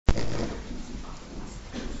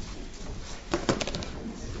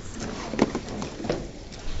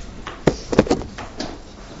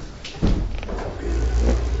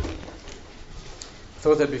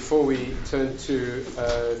thought that before we turn to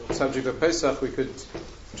the subject of Pesach, we could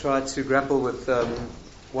try to grapple with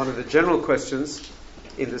one of the general questions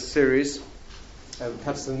in this series,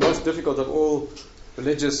 perhaps the most difficult of all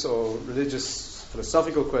religious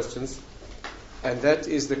philosophical questions, and that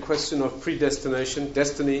is the question of predestination,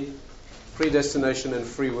 destiny, predestination and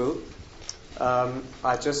free will.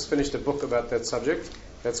 I just finished a book about that subject.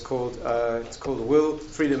 It's called Will,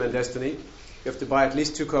 Freedom and Destiny. You have to buy at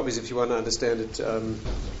least 2 copies if you want to understand it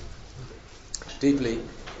deeply.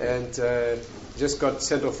 And just got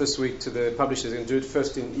sent off this week to the publishers and do it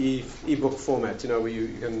first in e-book format, where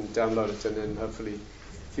you can download it, and then hopefully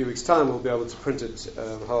a few weeks' time we'll be able to print it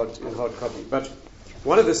in hard copy. But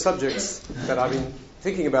one of the subjects that I've been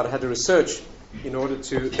thinking about, I had to research in order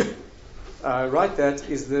to write that,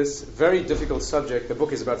 is this very difficult subject. The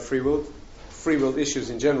book is about free will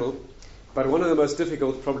issues in general. But one of the most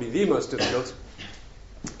difficult, probably the most difficult,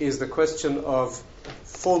 is the question of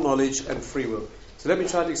foreknowledge and free will. So let me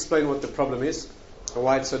try to explain what the problem is, and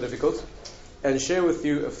why it's so difficult, and share with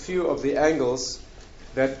you a few of the angles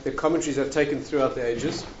that the commentaries have taken throughout the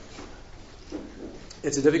ages.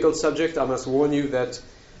 It's a difficult subject. I must warn you that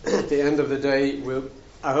at the end of the day,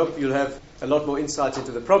 I hope you'll have a lot more insight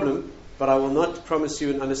into the problem, but I will not promise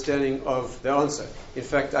you an understanding of the answer. In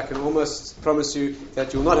fact, I can almost promise you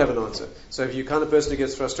that you will not have an answer. So if you're the kind of person who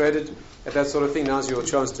gets frustrated at that sort of thing, now's your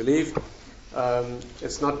chance to leave.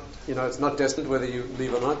 It's not destined whether you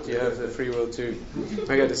leave or not. You have the free will to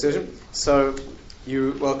make a decision. So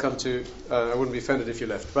you're welcome to. I wouldn't be offended if you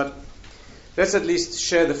left. But let's at least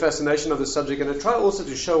share the fascination of the subject, and I try also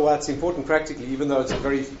to show why it's important practically, even though it's a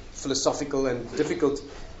very philosophical and difficult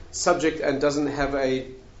subject and doesn't have a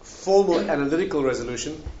formal analytical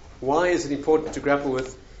resolution. Why is it important to grapple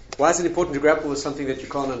with? Why is it important to grapple with something that you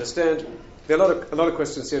can't understand? There are a lot of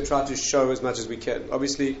questions here. Try to show as much as we can.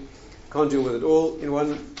 Obviously, can't deal with it all in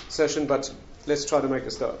one session, but let's try to make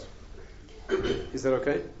a start. Is that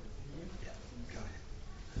okay?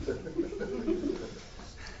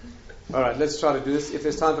 All right, let's try to do this. If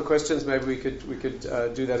there's time for questions, maybe we could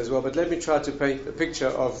do that as well. But let me try to paint a picture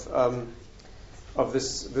of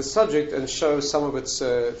this subject and show some of its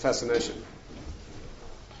fascination.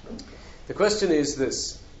 The question is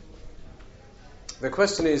this. The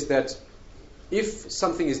question is that if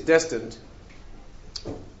something is destined,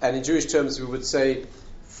 and in Jewish terms we would say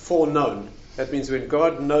foreknown, that means when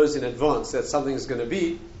God knows in advance that something is going to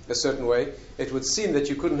be a certain way, it would seem that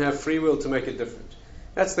you couldn't have free will to make it different.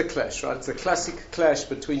 That's the clash, right? It's a classic clash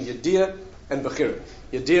between Yediyah and Bechira.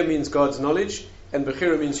 Yediyah means God's knowledge, and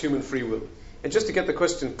Bechira means human free will. And just to get the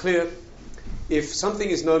question clear, if something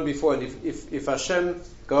is known before, and if Hashem,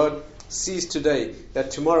 God, sees today that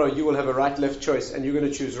tomorrow you will have a right-left choice and you're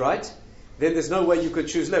going to choose right, then there's no way you could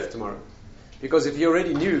choose left tomorrow. Because if you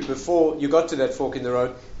already knew before you got to that fork in the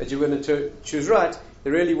road that you were going to choose right,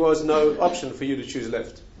 there really was no option for you to choose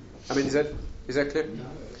left. I mean, is that clear? No,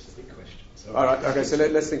 that's a big question. All right, okay, so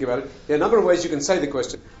let's think about it. There are a number of ways you can say the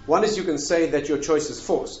question. One is you can say that your choice is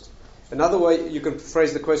forced. Another way you can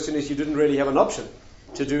phrase the question is you didn't really have an option.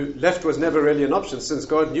 To do left was never really an option. Since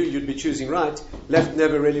God knew you'd be choosing right, left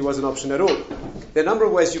never really was an option at all. There are a number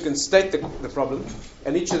of ways you can state the problem,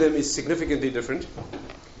 and each of them is significantly different.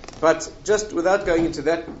 But just without going into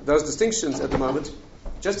those distinctions at the moment,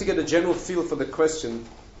 just to get a general feel for the question,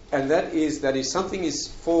 and that is that if something is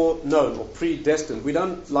foreknown or predestined, we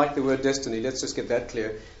don't like the word destiny, let's just get that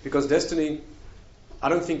clear, because destiny, I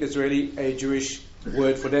don't think there's really a Jewish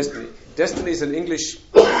word for destiny. Destiny is an English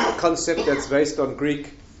concept that's based on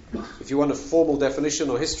Greek. If you want a formal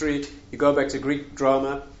definition or history, you go back to Greek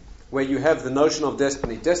drama, where you have the notion of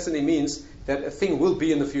destiny. Destiny means that a thing will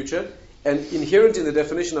be in the future, and inherent in the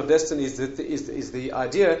definition of destiny is the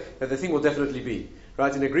idea that the thing will definitely be.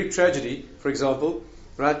 Right? In a Greek tragedy, for example,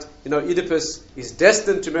 right? Oedipus is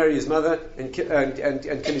destined to marry his mother and kill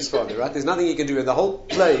his father. Right? There's nothing he can do, and the whole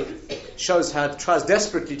play shows how it tries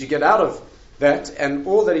desperately to get out of that, and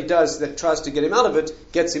all that he does that tries to get him out of it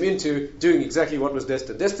gets him into doing exactly what was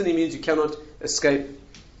destined. Destiny means you cannot escape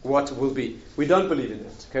what will be. We don't believe in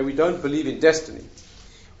that. Okay, we don't believe in destiny.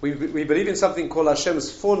 We believe in something called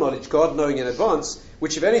Hashem's foreknowledge, God knowing in advance,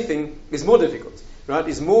 which, if anything, is more difficult, right?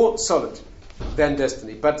 Is more solid than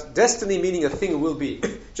destiny. But destiny meaning a thing will be.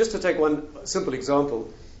 Just to take one simple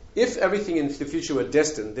example, if everything in the future were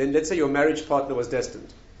destined, then let's say your marriage partner was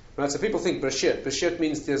destined. Right, so people think Bashir. Bashir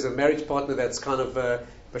means there's a marriage partner that's kind of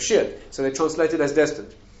Bashir. So they translate it as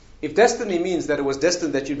destined. If destiny means that it was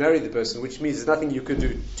destined that you marry the person, which means there's nothing you could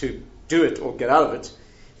do to do it or get out of it,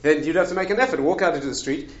 then you'd have to make an effort, walk out into the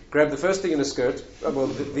street, grab the first thing in a skirt. Well,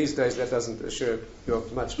 these days that doesn't assure you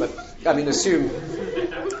of much, but I mean, assume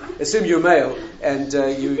assume you're male and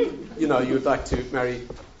you would like to marry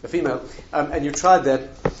a female, and you tried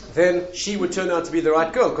that, then she would turn out to be the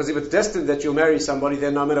right girl, because if it's destined that you'll marry somebody,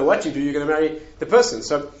 then no matter what you do, you're going to marry the person.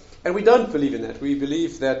 So, and we don't believe in that. We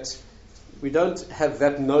believe that we don't have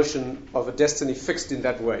that notion of a destiny fixed in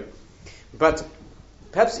that way. But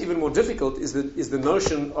perhaps even more difficult is the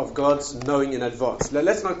notion of God's knowing in advance. Now,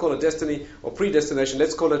 let's not call it destiny or predestination.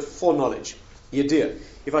 Let's call it foreknowledge. Yediyah.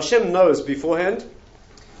 If Hashem knows beforehand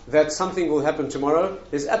that something will happen tomorrow,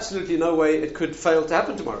 there's absolutely no way it could fail to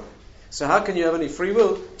happen tomorrow. So how can you have any free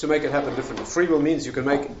will to make it happen differently? Free will means you can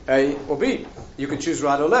make A or B. You can choose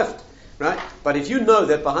right or left, right? But if you know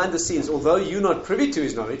that behind the scenes, although you're not privy to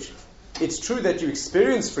His knowledge, it's true that you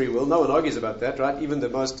experience free will. No one argues about that, right? Even the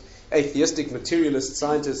most atheistic materialist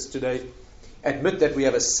scientists today admit that we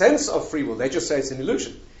have a sense of free will. They just say it's an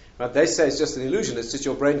illusion, right? They say it's just an illusion. It's just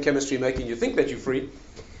your brain chemistry making you think that you're free.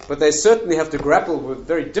 But they certainly have to grapple with a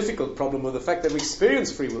very difficult problem of the fact that we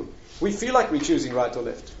experience free will. We feel like we're choosing right or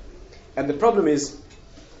left. And the problem is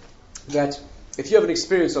that if you have an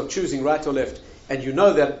experience of choosing right or left, and you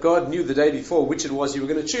know that God knew the day before which it was you were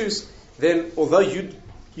going to choose, then although you're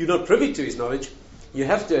not privy to His knowledge, you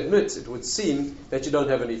have to admit, it would seem, that you don't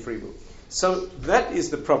have any free will. So that is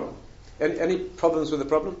the problem. Any problems with the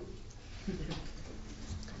problem?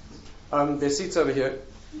 There's seats over here.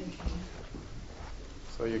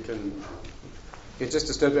 So you can just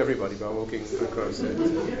disturb everybody by walking across there.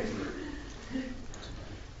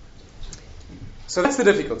 So that's the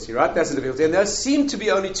difficulty, right? That's the difficulty. And there seem to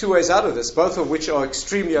be only two ways out of this, both of which are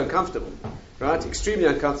extremely uncomfortable, right? Extremely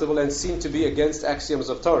uncomfortable and seem to be against axioms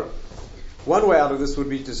of Torah. One way out of this would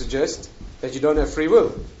be to suggest that you don't have free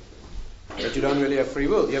will, that you don't really have free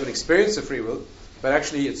will. You have an experience of free will, but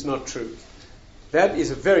actually it's not true. That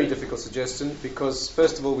is a very difficult suggestion because,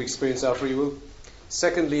 first of all, we experience our free will.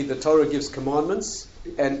 Secondly, the Torah gives commandments.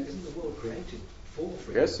 And isn't the world created for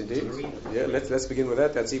free will? Yes, indeed. Yeah, let's begin with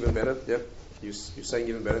that. That's even better. Yeah, you're saying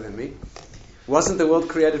even better than me. Wasn't the world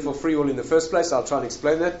created for free will in the first place? I'll try and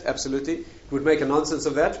explain that. Absolutely. It would make a nonsense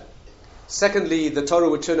of that. Secondly, the Torah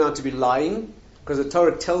would turn out to be lying, because the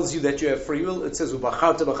Torah tells you that you have free will. It says,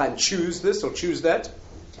 choose this or choose that.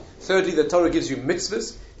 Thirdly, the Torah gives you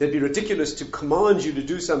mitzvahs. It'd be ridiculous to command you to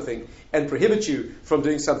do something and prohibit you from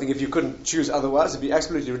doing something if you couldn't choose otherwise. It'd be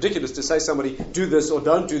absolutely ridiculous to say somebody, do this or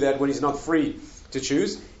don't do that, when he's not free to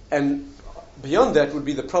choose. And beyond that would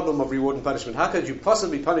be the problem of reward and punishment. How could you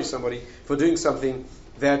possibly punish somebody for doing something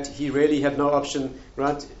that he really had no option,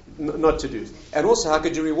 right, not to do? And also, how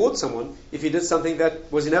could you reward someone if he did something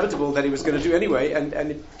that was inevitable that he was going to do anyway, and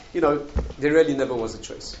there really never was a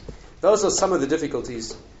choice? Those are some of the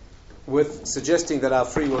difficulties with suggesting that our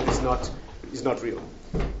free will is not real.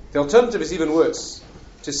 The alternative is even worse.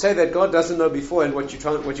 To say that God doesn't know beforehand what you're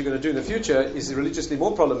going to do in the future is religiously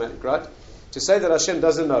more problematic, right? To say that Hashem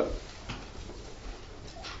doesn't know.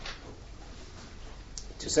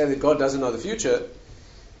 To say that God doesn't know the future,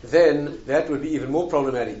 then that would be even more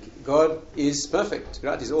problematic. God is perfect,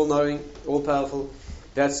 right? He's all-knowing, all-powerful.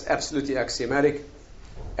 That's absolutely axiomatic.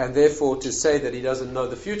 And therefore, to say that He doesn't know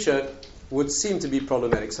the future would seem to be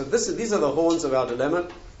problematic. So these are the horns of our dilemma.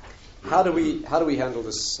 How do we handle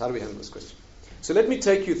this? How do we handle this question? So let me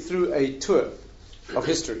take you through a tour of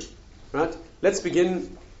history. Right? Let's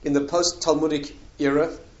begin in the post-Talmudic era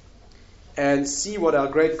and see what our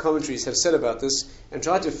great commentaries have said about this and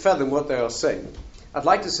try to fathom what they are saying. I'd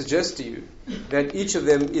like to suggest to you that each of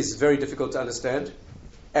them is very difficult to understand,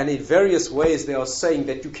 and in various ways they are saying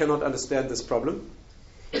that you cannot understand this problem.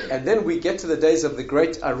 And then we get to the days of the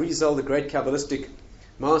great Arizal, the great Kabbalistic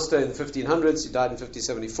master in the 1500s. He died in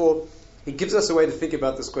 1574. He gives us a way to think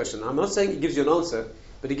about this question. I'm not saying he gives you an answer,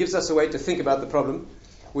 but he gives us a way to think about the problem,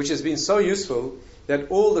 which has been so useful that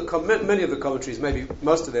many of the commentaries, maybe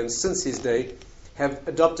most of them since his day, have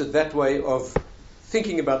adopted that way of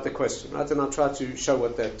thinking about the question. Right? And I'll try to show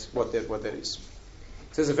what that is.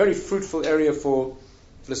 So it's a very fruitful area for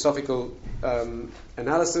philosophical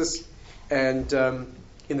analysis. And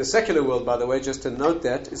in the secular world, by the way, just to note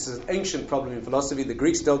that, this is an ancient problem in philosophy. The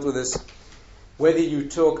Greeks dealt with this. Whether you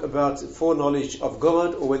talk about foreknowledge of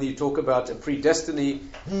God, or whether you talk about a predestiny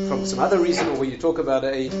from some other reason, or whether you talk about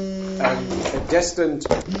a destined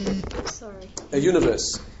a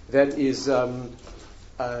universe that is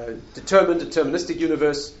deterministic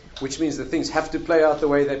universe, which means that things have to play out the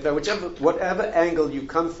way they play. Whatever angle you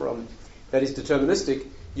come from that is deterministic,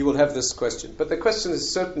 you will have this question. But the question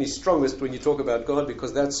is certainly strongest when you talk about God,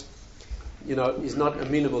 because that's, is not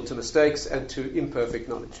amenable to mistakes and to imperfect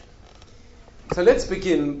knowledge. So let's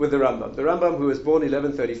begin with the Rambam. The Rambam, who was born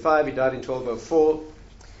 1135, he died in 1204.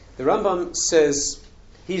 The Rambam says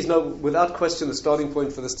He's without question the starting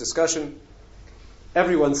point for this discussion.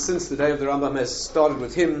 Everyone since the day of the Rambam has started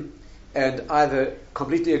with him and either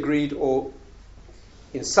completely agreed or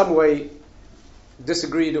in some way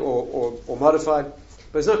disagreed or modified.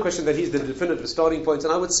 But there's no question that he's the definitive starting point.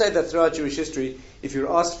 And I would say that throughout Jewish history, if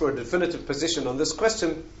you're asked for a definitive position on this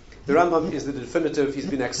question, the Rambam is the definitive. He's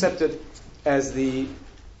been accepted as the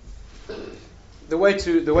way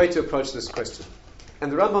to approach this question.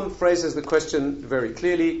 And the Rambam phrases the question very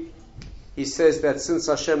clearly. He says that since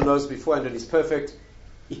Hashem knows beforehand and He's perfect,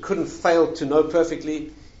 He couldn't fail to know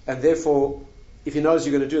perfectly, and therefore, if He knows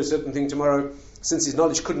you're going to do a certain thing tomorrow, since His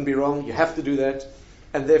knowledge couldn't be wrong, you have to do that,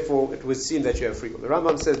 and therefore it would seem that you have free will. The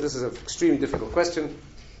Rambam says this is an extremely difficult question.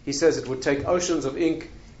 He says it would take oceans of ink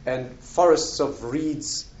and forests of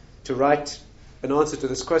reeds to write an answer to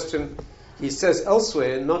this question. He says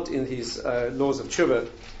elsewhere, not in his Laws of Tshuva,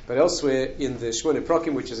 but elsewhere in the Shmoneh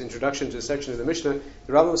Prokim, which is introduction to a section of the Mishnah,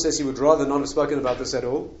 the Rambam says he would rather not have spoken about this at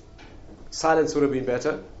all. Silence would have been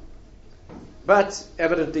better. But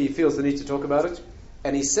evidently he feels the need to talk about it.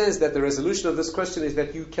 And he says that the resolution of this question is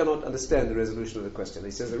that you cannot understand the resolution of the question.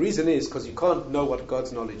 He says the reason is because you can't know what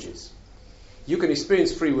God's knowledge is. You can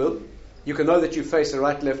experience free will. You can know that you face a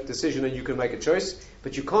right-left decision and you can make a choice.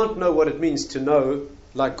 But you can't know what it means to know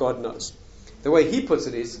like God knows. The way he puts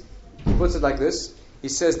it is, he puts it like this. He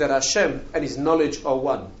says that Hashem and His knowledge are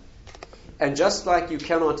one. And just like you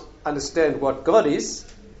cannot understand what God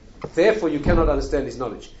is, therefore you cannot understand His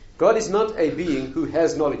knowledge. God is not a being who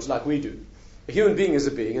has knowledge like we do. A human being is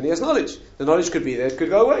a being and he has knowledge. The knowledge could be there, it could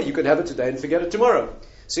go away. You could have it today and forget it tomorrow.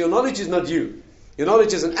 So your knowledge is not you. Your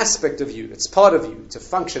knowledge is an aspect of you. It's part of you. It's a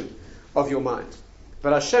function of your mind.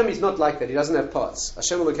 But Hashem is not like that. He doesn't have parts.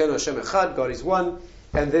 Hashem Elokeinu Hashem Echad, God is one.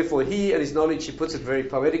 And therefore He and His knowledge, he puts it very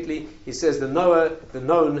poetically. He says the knower, the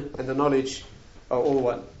known, and the knowledge are all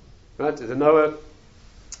one. Right? The knower,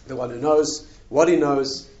 the one who knows, what he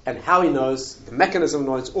knows, and how he knows, the mechanism of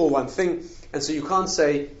knowledge, all one thing. And so you can't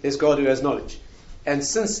say there's God who has knowledge. And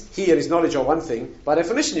since He and His knowledge are one thing, by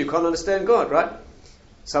definition you can't understand God, right?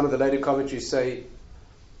 Some of the later commentaries say,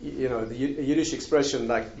 the Yiddish expression,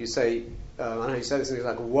 like you say, I don't know, you say this thing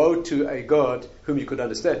like, woe to a God whom you could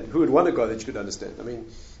understand. Who would want a God that you could understand? I mean,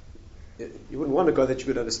 you wouldn't want a God that you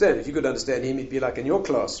could understand. If you could understand Him, He'd be like in your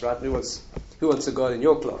class, right? Who wants a God in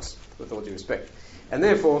your class? With all due respect. And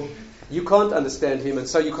therefore, you can't understand Him, and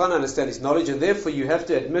so you can't understand His knowledge, and therefore you have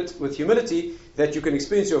to admit with humility that you can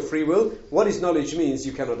experience your free will. What His knowledge means,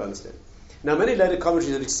 you cannot understand. Now, many later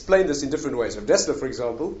commentaries have explained this in different ways. Rav Dessler, for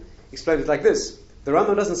example, explained it like this. The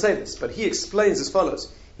Rambam doesn't say this, but he explains as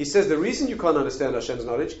follows. He says the reason you can't understand Hashem's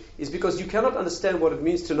knowledge is because you cannot understand what it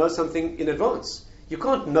means to know something in advance. You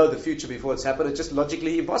can't know the future before it's happened. It's just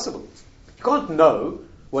logically impossible. You can't know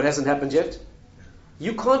what hasn't happened yet.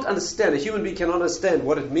 You can't understand, a human being cannot understand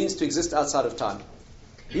what it means to exist outside of time.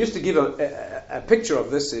 He used to give a picture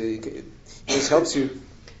of this. This helps you,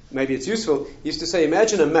 maybe it's useful. He used to say,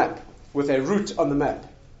 imagine a map with a route on the map.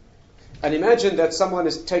 And imagine that someone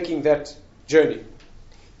is taking that journey.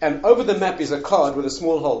 And over the map is a card with a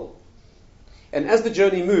small hole. And as the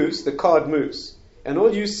journey moves, the card moves. And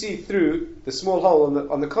all you see through the small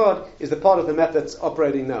hole on the card is the part of the map that's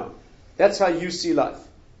operating now. That's how you see life.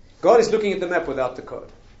 God is looking at the map without the card.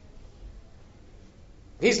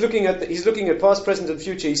 He's looking at past, present, and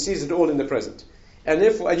future. He sees it all in the present. And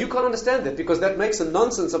therefore, and you can't understand that because that makes a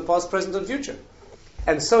nonsense of past, present, and future.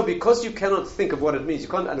 And so because you cannot think of what it means, you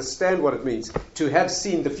can't understand what it means to have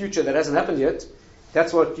seen the future that hasn't happened yet,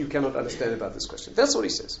 that's what you cannot understand about this question. That's what he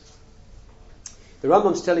says. The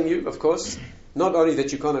Rambam's telling you, of course, not only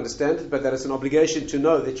that you can't understand it, but that it's an obligation to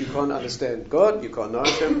know that you can't understand God, you can't know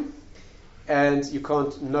Him, and you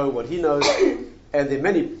can't know what He knows. And there are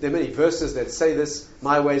many verses that say this.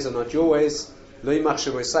 My ways are not your ways. My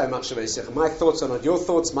thoughts are not your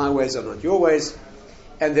thoughts. My ways are not your ways.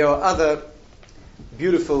 And there are other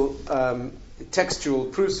beautiful textual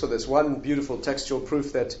proofs for this. One beautiful textual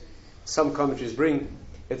proof that some commentaries bring.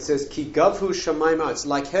 It says, Ki gavhu shamayim. It's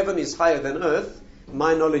like heaven is higher than earth.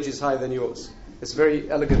 My knowledge is higher than yours. It's a very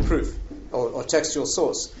elegant proof or textual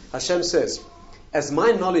source. Hashem says, as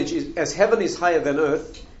heaven is higher than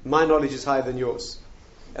earth, my knowledge is higher than yours.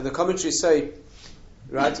 And the commentaries say,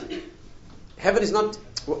 right,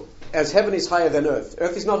 as heaven is higher than earth.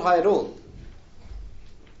 Earth is not high at all.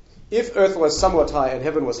 If earth was somewhat high and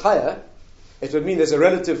heaven was higher, it would mean there's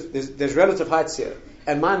relative heights here.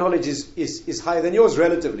 And my knowledge is higher than yours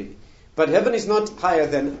relatively. But heaven is not higher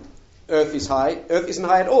than earth is high. Earth isn't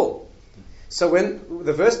high at all. So when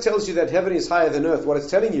the verse tells you that heaven is higher than earth, what it's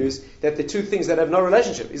telling you is that they're two things that have no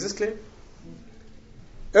relationship. Is this clear?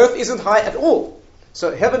 Earth isn't high at all.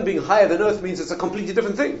 So heaven being higher than earth means it's a completely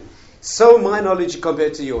different thing. So my knowledge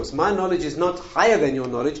compared to yours. My knowledge is not higher than your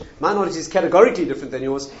knowledge. My knowledge is categorically different than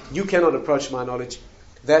yours. You cannot approach my knowledge.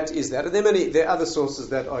 That is that. And there are other sources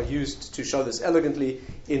that are used to show this elegantly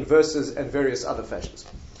in verses and various other fashions.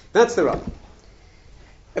 That's the Rabbi.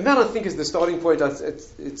 And that, I think, is the starting point. I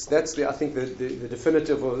think the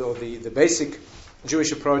definitive or the basic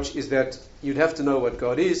Jewish approach is that you'd have to know what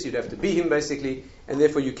God is, you'd have to be Him basically, and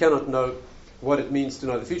therefore you cannot know what it means to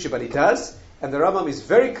know the future, but He does. And the Rambam is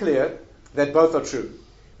very clear that both are true,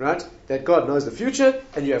 right? That God knows the future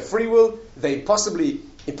and you have free will. They're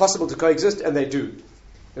impossible to coexist, and they do.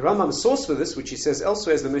 The Rambam's source for this, which he says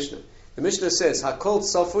elsewhere, is the Mishnah. The Mishnah says, Hakol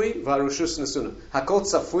tzafui v'arushus nesuna. Hakol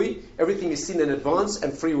tzafui, everything is seen in advance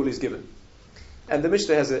and free will is given. And the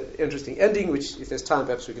Mishnah has an interesting ending, which if there's time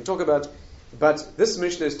perhaps we can talk about. But this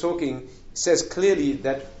Mishnah says clearly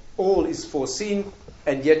that all is foreseen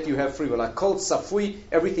and yet you have free will. Hakol tzafui,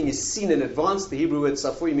 everything is seen in advance. The Hebrew word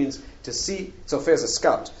tzafui means to see. So as a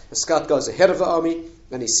scout. A scout goes ahead of the army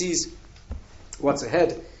and he sees what's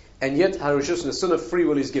ahead. And yet, Harushus Nesuna, free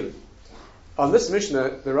will is given. On this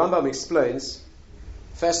Mishnah, the Rambam explains,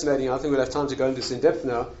 fascinating, I think we'll have time to go into this in depth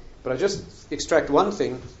now, but I just extract one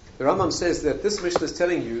thing. The Rambam says that this Mishnah is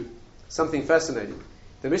telling you something fascinating.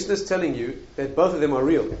 The Mishnah is telling you that both of them are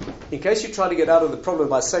real. In case you try to get out of the problem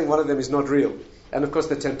by saying one of them is not real. And of course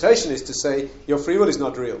the temptation is to say your free will is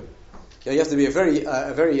not real. You have to be a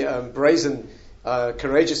very brazen,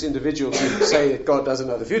 courageous individual to say that God doesn't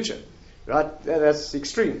know the future. Right? That's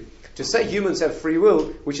extreme. To say humans have free will,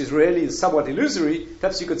 which is really somewhat illusory,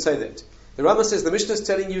 perhaps you could say that. The Rambam says the Mishnah is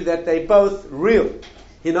telling you that they're both real.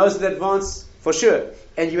 He knows in advance for sure.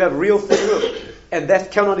 And you have real free will. And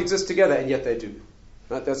that cannot exist together, and yet they do.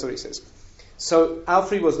 Right? That's what he says. So our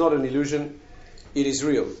free will is not an illusion, it is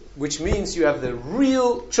real. Which means you have the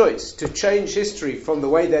real choice to change history from the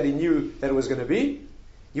way that he knew that it was going to be.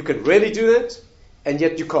 You can really do that. And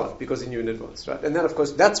yet you can't, because he knew in advance, right? And then, of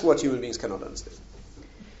course, that's what human beings cannot understand.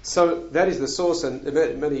 So that is the source, and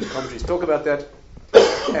many commentaries talk about that.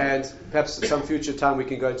 And perhaps at some future time we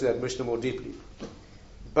can go into that Mishnah more deeply.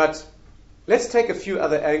 But let's take a few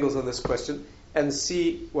other angles on this question and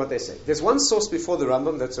see what they say. There's one source before the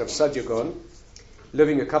Rambam, that's Rav Sadia Gaon,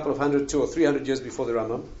 living a couple of 200 or 300 years before the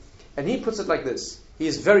Rambam. And he puts it like this. He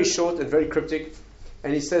is very short and very cryptic,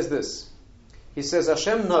 and he says this. He says,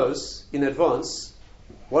 Hashem knows in advance.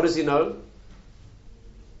 What does He know?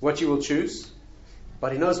 What you will choose.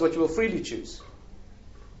 But He knows what you will freely choose.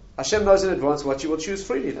 Hashem knows in advance what you will choose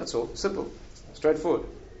freely. That's all. Simple. Straightforward.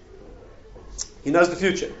 He knows the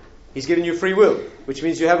future. He's given you free will, which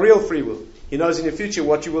means you have real free will. He knows in the future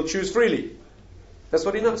what you will choose freely. That's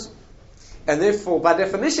what He knows. And therefore, by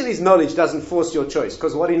definition, His knowledge doesn't force your choice,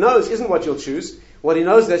 because what He knows isn't what you'll choose. What He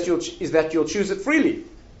knows is that you'll choose it freely.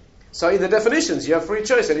 So in the definitions, you have free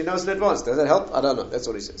choice, and He knows in advance. Does that help? I don't know. That's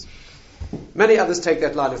what he says. Many others take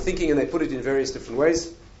that line of thinking, and they put it in various different ways.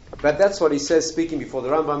 But that's what he says, speaking before the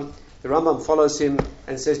Rambam. The Rambam follows him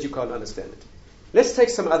and says you can't understand it. Let's take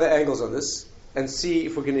some other angles on this and see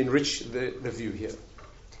if we can enrich the view here.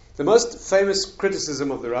 The most famous criticism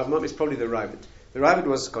of the Rambam is probably the Rabbi. The Rabbi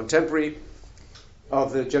was a contemporary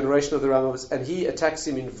of the generation of the Rambams, and he attacks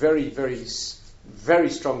him in very, very, very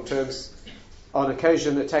strong terms. On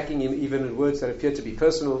occasion attacking him even in words that appear to be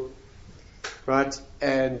personal, right?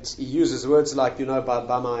 And he uses words like,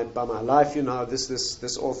 by my life,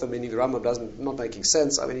 this author, meaning the Rambam, not making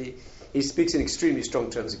sense. I mean, he speaks in extremely strong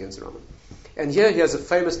terms against the Rambam. And here he has a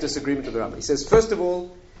famous disagreement with the Rambam. He says, first of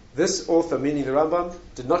all, this author, meaning the Rambam,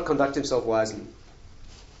 did not conduct himself wisely.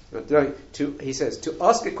 He says, to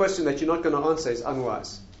ask a question that you're not going to answer is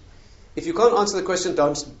unwise. If you can't answer the question,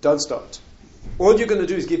 don't start. All you're going to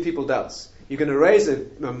do is give people doubts. You're going to raise a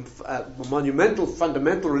monumental,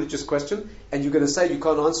 fundamental religious question, and you're going to say you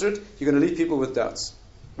can't answer it. You're going to leave people with doubts,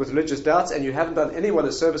 with religious doubts, and you haven't done anyone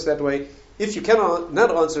a service that way. If you cannot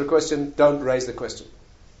not answer a question, don't raise the question.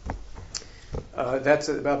 By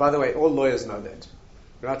the way, all lawyers know that.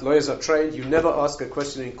 Right? Lawyers are trained. You never ask a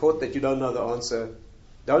question in court that you don't know the answer.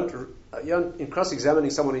 In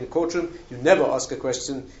cross-examining someone in a courtroom, you never ask a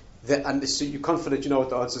question unless you're confident you know what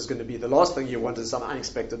the answer is going to be. The last thing you want is some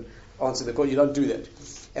unexpected answer in the court. You don't do that.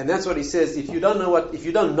 And that's what he says. If you don't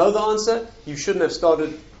know the answer, you shouldn't have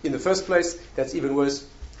started in the first place. That's even worse.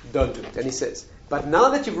 Don't do it. And he says, but now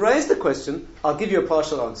that you've raised the question, I'll give you a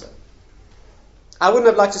partial answer. I wouldn't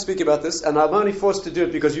have liked to speak about this, and I'm only forced to do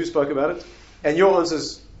it because you spoke about it, and your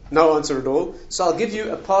answer's no answer at all. So I'll give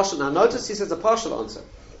you a partial. Now notice he says a partial answer.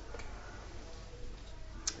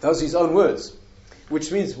 Those are his own words.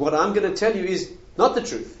 Which means what I'm going to tell you is not the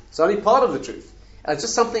truth. It's only part of the truth. And it's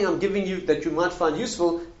just something I'm giving you that you might find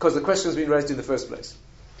useful because the question has been raised in the first place.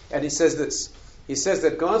 And he says this. He says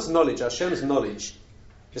that God's knowledge, Hashem's knowledge,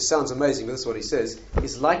 this sounds amazing, but this is what he says,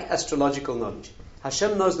 is like astrological knowledge.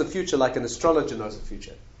 Hashem knows the future like an astrologer knows the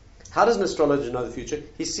future. How does an astrologer know the future?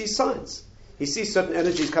 He sees signs. He sees certain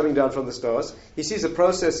energies coming down from the stars. He sees a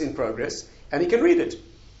process in progress, and he can read it.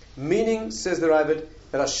 Meaning, says the Rabbi,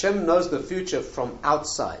 that Hashem knows the future from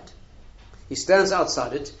outside. He stands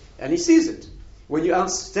outside it, and he sees it. When you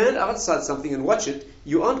stand outside something and watch it,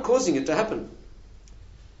 you aren't causing it to happen.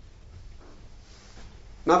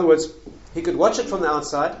 In other words, he could watch it from the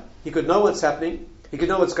outside, he could know what's happening, he could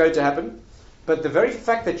know what's going to happen, but the very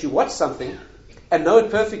fact that you watch something and know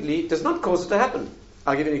it perfectly does not cause it to happen.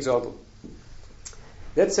 I'll give you an example.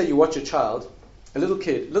 Let's say you watch a child, a little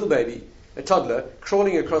kid, little baby, a toddler,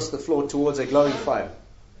 crawling across the floor towards a glowing fire.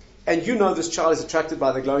 And you know this child is attracted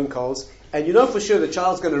by the glowing coals, and you know for sure the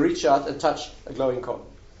child's going to reach out and touch a glowing coal.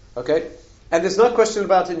 Okay? And there's no question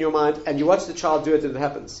about it in your mind, and you watch the child do it and it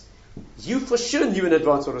happens. You for sure knew in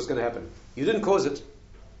advance what was going to happen. You didn't cause it.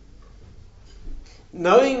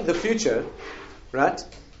 Knowing the future, right,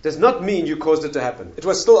 does not mean you caused it to happen. It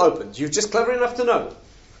was still open. You're just clever enough to know.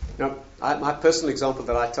 Now, my personal example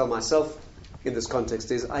that I tell myself in this context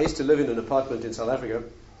is I used to live in an apartment in South Africa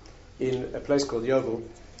in a place called Yeovil,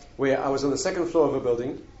 where I was on the second floor of a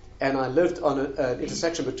building, and I lived on an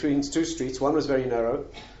intersection between two streets. One was very narrow,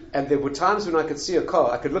 and there were times when I could see a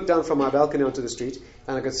car. I could look down from my balcony onto the street,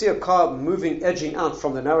 and I could see a car moving, edging out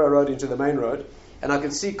from the narrow road into the main road, and I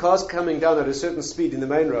could see cars coming down at a certain speed in the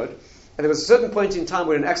main road, and there was a certain point in time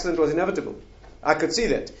where an accident was inevitable. I could see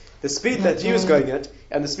that. The speed that he was going at,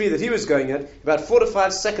 and the speed that he was going at, about 4 to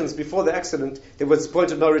 5 seconds before the accident, there was a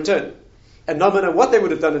point of no return. And no matter what they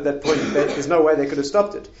would have done at that point, there's no way they could have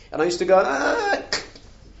stopped it. And I used to go, ah!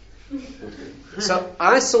 So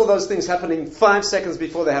I saw those things happening 5 seconds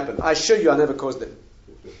before they happened. I assure you I never caused them.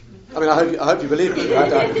 I mean, I hope you believe me,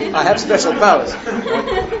 right? I have special powers.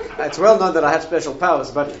 Right? It's well known that I have special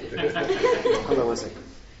powers, but hold on one second.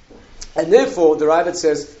 And therefore, the Rabbi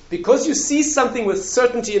says, because you see something with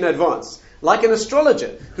certainty in advance, like an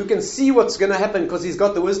astrologer who can see what's going to happen because he's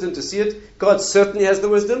got the wisdom to see it, God certainly has the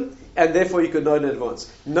wisdom, and therefore you could know it in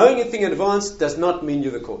advance. Knowing a thing in advance does not mean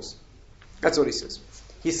you're the cause. That's what he says.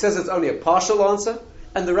 He says it's only a partial answer,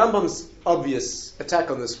 and the Rambam's obvious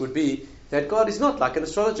attack on this would be that God is not like an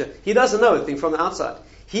astrologer. He doesn't know a thing from the outside.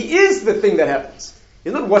 He is the thing that happens.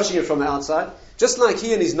 You're not watching it from the outside. Just like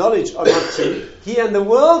he and his knowledge are not two, he and the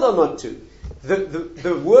world are not two.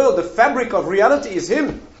 The world, the fabric of reality is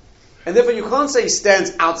him. And therefore you can't say he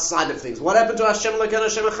stands outside of things. What happened to Hashem Elokeinu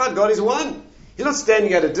Hashem Echad? God is one. He's not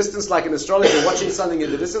standing at a distance like an astrologer watching something in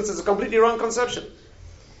the distance. It's a completely wrong conception.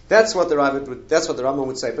 That's what the Rambam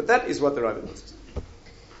would say. But that is what the Rambam would say.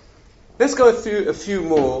 Let's go through a few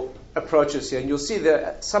more approaches here, and you'll see there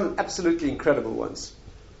are some absolutely incredible ones.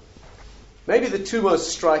 Maybe the two most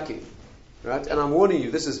striking, right? And I'm warning you,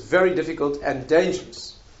 this is very difficult and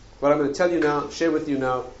dangerous. What I'm going to tell you now, share with you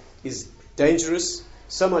now, is dangerous,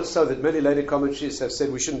 so much so that many later commentaries have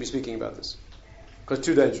said we shouldn't be speaking about this, because it's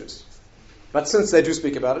too dangerous. But since they do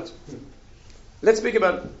speak about it, let's speak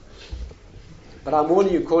about it. But I'm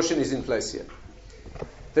warning you, caution is in place here.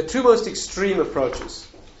 The two most extreme approaches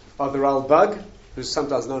are the Rabbi, who's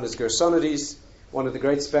sometimes known as Gersonides, one of the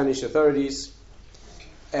great Spanish authorities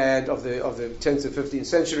and of the 10th to 15th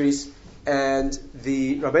centuries, and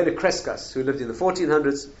the Rabbi Crescas, who lived in the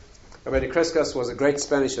 1400s. Rabbi Crescas was a great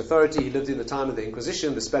Spanish authority. He lived in the time of the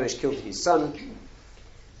Inquisition. The Spanish killed his son,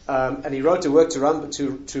 and he wrote a work to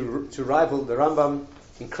rival the Rambam,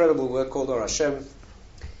 incredible work called Or Hashem,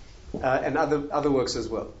 and other works as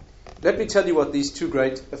well. Let me tell you what these two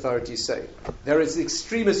great authorities say. They're as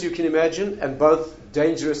extreme as you can imagine, and both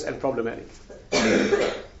dangerous and problematic.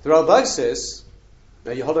 The Rabbi says,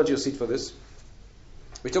 now you hold on to your seat for this.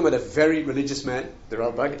 We're talking about a very religious man, the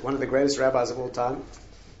Rabbi, one of the greatest rabbis of all time.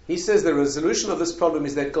 He says the resolution of this problem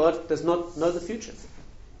is that God does not know the future.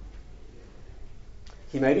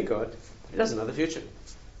 He may be God, but he doesn't know the future.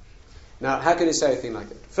 Now, how can he say a thing like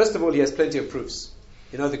that? First of all, he has plenty of proofs.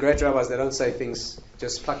 You know, the great rabbis, they don't say things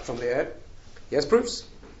just plucked from the air. He has proofs.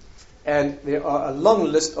 And there are a long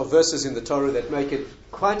list of verses in the Torah that make it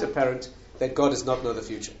quite apparent that God does not know the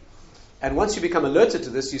future. And once you become alerted to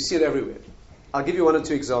this, you see it everywhere. I'll give you one or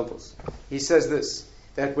two examples. He says this,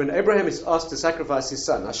 that when Abraham is asked to sacrifice his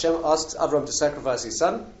son, Hashem asks Abraham to sacrifice his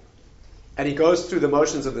son, and he goes through the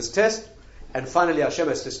motions of this test, and finally Hashem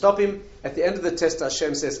has to stop him. At the end of the test,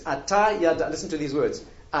 Hashem says, Ata yada, listen to these words,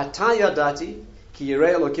 Ata yadati ki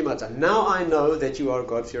yirei Elokim ata. Now I know that you are a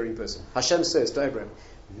God-fearing person. Hashem says to Abraham,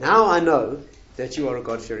 now I know that you are a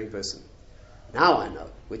God-fearing person. Now I know.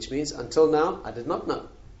 Which means, until now, I did not know.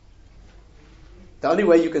 The only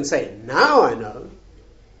way you can say, now I know,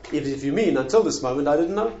 is if you mean, until this moment, I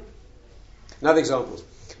didn't know. Another example.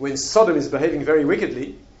 When Sodom is behaving very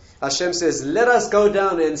wickedly, Hashem says, let us go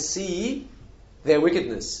down and see their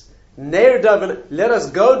wickedness. Neir Daven, let us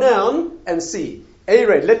go down and see.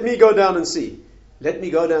 Ered, let me go down and see. Let me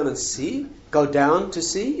go down and see? Go down to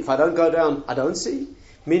see? If I don't go down, I don't see?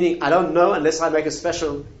 Meaning, I don't know unless I make a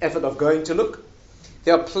special effort of going to look.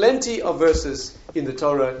 There are plenty of verses in the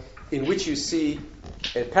Torah in which you see,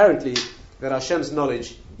 apparently, that Hashem's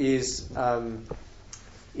knowledge is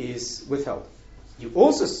withheld. You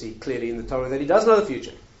also see clearly in the Torah that He does know the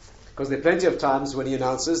future. Because there are plenty of times when He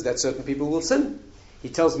announces that certain people will sin. He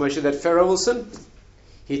tells Moshe that Pharaoh will sin.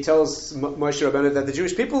 He tells Moshe Rabbeinu that the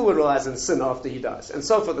Jewish people will rise and sin after he dies. And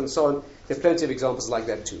so forth and so on. There are plenty of examples like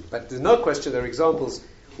that too. But there's no question there are examples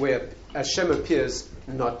where Hashem appears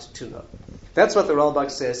not to know. That's what the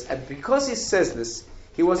Ralbag says. And because he says this,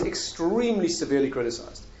 he was extremely severely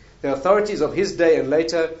criticized. The authorities of his day and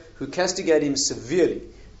later who castigate him severely.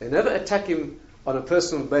 They never attack him on a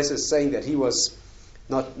personal basis saying that he was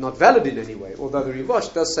not valid in any way. Although the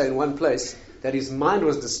Rivosh does say in one place that his mind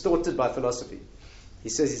was distorted by philosophy. He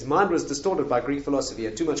says his mind was distorted by Greek philosophy. He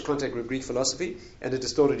had too much contact with Greek philosophy and it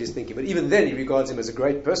distorted his thinking. But even then he regards him as a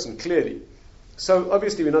great person, clearly. So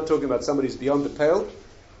obviously we're not talking about somebody who's beyond the pale.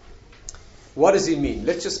 What does he mean?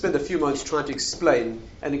 Let's just spend a few moments trying to explain.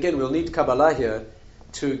 And again, we'll need Kabbalah here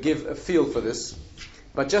to give a feel for this.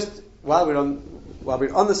 But just while we're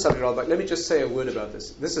on the subject, let me just say a word about this.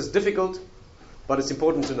 This is difficult, but it's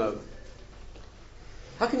important to know.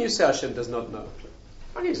 How can you say Hashem does not know?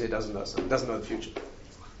 How can you say he doesn't know something, doesn't know the future?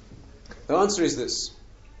 The answer is this.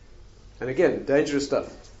 And again, dangerous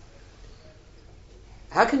stuff.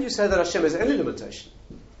 How can you say that Hashem has any limitation?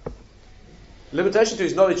 Limitation to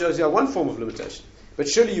his knowledge is one form of limitation. But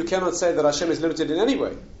surely you cannot say that Hashem is limited in any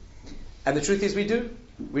way. And the truth is we do.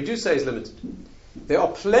 We do say he's limited. There are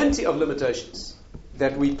plenty of limitations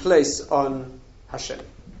that we place on Hashem.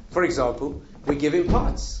 For example, we give him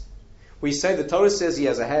parts. We say the Torah says he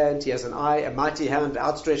has a hand, he has an eye, a mighty hand,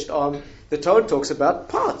 outstretched arm. The Torah talks about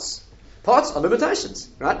parts. Parts are limitations,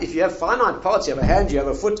 right? If you have finite parts, you have a hand, you have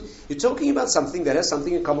a foot, you're talking about something that has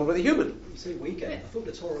something in common with a human. You say weekend. I thought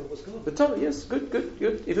the Torah was gone. The Torah, yes, good.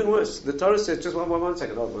 Even worse. The Torah says, just one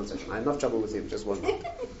second, hold one second. I have enough trouble with him, just one minute.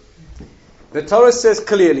 The Torah says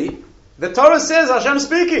clearly, the Torah says Hashem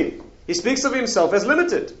speaking. He speaks of himself as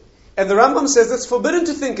limited. And the Rambam says it's forbidden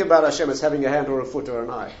to think about Hashem as having a hand or a foot or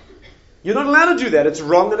an eye. You're not allowed to do that. It's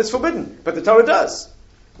wrong and it's forbidden. But the Torah does.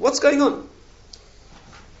 What's going on?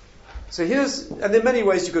 So and there are many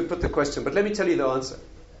ways you could put the question, but let me tell you the answer.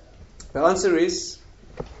 The answer is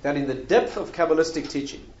that in the depth of Kabbalistic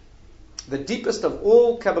teaching, the deepest of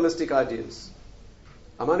all Kabbalistic ideas,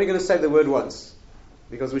 I'm only going to say the word once,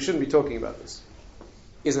 because we shouldn't be talking about this,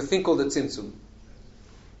 is a thing called a tzimtzum.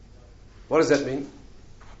 What does that mean?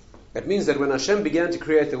 That means that when Hashem began to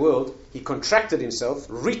create the world, he contracted himself,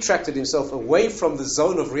 retracted himself away from the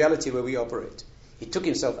zone of reality where we operate. He took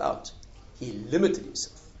himself out. He limited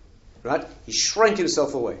himself. Right? He shrank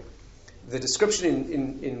himself away. The description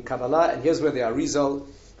in Kabbalah, and here's where the Arizal,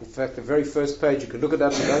 in fact, the very first page, you can look it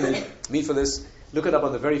up, you don't need me for this, look it up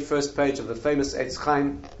on the very first page of the famous Eitz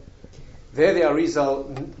Chaim. There the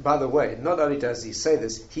Arizal, by the way, not only does he say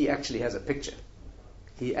this, he actually has a picture.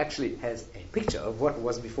 He actually has a picture of what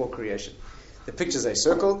was before creation. The picture is a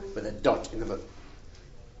circle with a dot in the middle.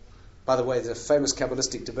 By the way, there's a famous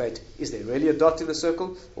Kabbalistic debate. Is there really a dot in the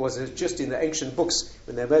circle? Or was it just in the ancient books,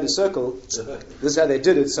 when they made a circle, this is how they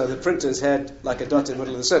did it, so the printers had like a dot in the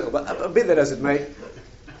middle of the circle. But be that as it may,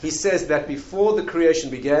 he says that before the creation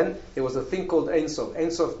began, there was a thing called Ein Sof. Ein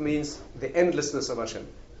Sof means the endlessness of Hashem.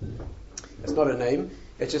 It's not a name,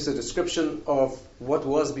 it's just a description of what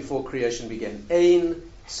was before creation began. Ein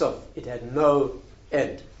Sof. It had no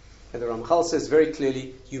end. And the Ramchal says very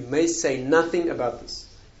clearly, you may say nothing about this.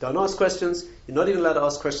 Don't ask questions. You're not even allowed to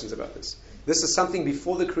ask questions about this. This is something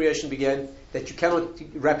before the creation began that you cannot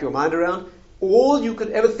wrap your mind around. All you could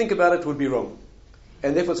ever think about it would be wrong.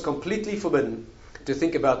 And therefore it's completely forbidden to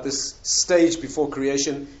think about this stage before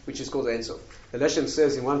creation, which is called Ein Sof. The Leshem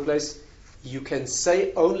says in one place, you can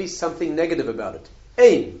say only something negative about it.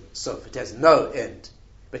 Ein Sof. It has no end.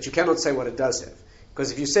 But you cannot say what it does have.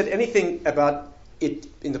 Because if you said anything about it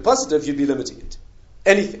in the positive, you'd be limiting it.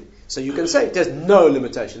 Anything. So you can say it has no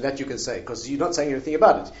limitation. That you can say, because you're not saying anything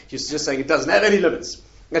about it. You're just saying it doesn't have any limits.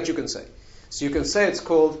 That you can say. So you can say it's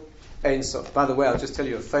called Ein Sof. By the way, I'll just tell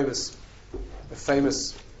you a famous,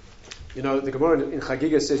 the Gemara in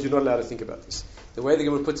Chagiga says you're not allowed to think about this. The way the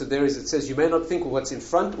Gemara puts it there is it says, you may not think what's in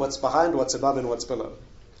front, what's behind, what's above, and what's below.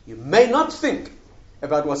 You may not think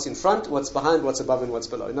about what's in front, what's behind, what's above, and what's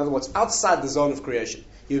below. In other words, outside the zone of creation.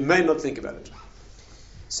 You may not think about it.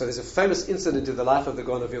 So there's a famous incident in the life of the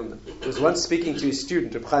Gaon of Vilna. He was once speaking to his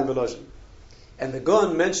student, Reb Chaim Volozhin. And the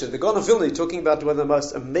Gaon mentioned, the Gaon of Vilna, talking about one of the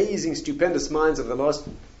most amazing, stupendous minds of the last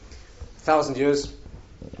 1,000 years.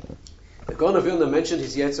 The Gaon of Vilna mentioned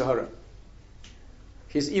his Yetzer Hara,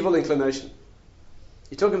 his evil inclination.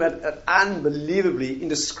 You're talking about an unbelievably,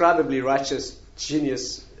 indescribably righteous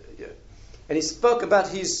genius. And he spoke about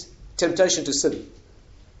his temptation to sin.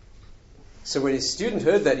 So when his student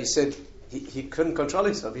heard that, he said, he couldn't control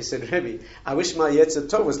himself. He said, Rabbi, I wish my Yetzer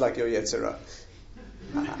Tov was like your Yetzer Hara.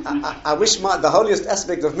 I wish the holiest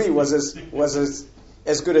aspect of me was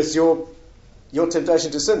as good as your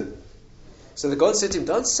temptation to sin. So the God said to him,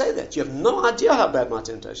 don't say that. You have no idea how bad my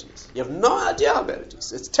temptation is. You have no idea how bad it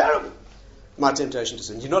is. It's terrible, my temptation to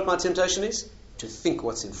sin. You know what my temptation is? To think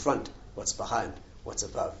what's in front, what's behind, what's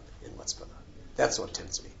above, and what's below. That's what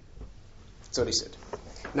tempts me. That's what he said.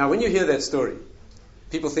 Now, when you hear that story,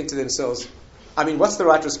 people think to themselves, I mean, what's the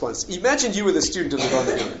right response? Imagine you were the student of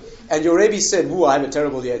the Rebbe, and your Rebbe said, I have a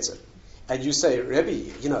terrible Yetzer. And you say,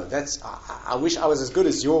 Rebbe, I wish I was as good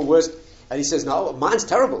as your worst. And he says, no, mine's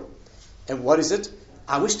terrible. And what is it?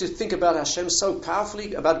 I wish to think about Hashem so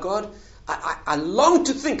powerfully, about God. I long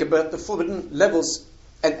to think about the forbidden levels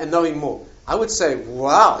and knowing more. I would say,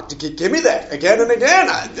 wow, give me that again and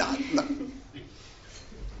again.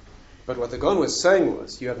 But what the Gaon was saying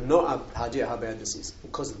was, you have no idea how bad this is,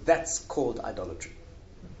 because that's called idolatry.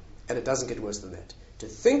 And it doesn't get worse than that. To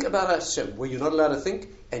think about Hashem where you're not allowed to think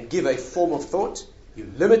and give a form of thought, you're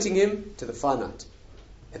limiting him to the finite.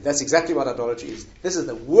 And that's exactly what idolatry is. This is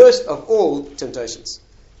the worst of all temptations.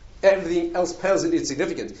 Everything else pales in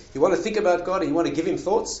insignificance. You want to think about God and you want to give him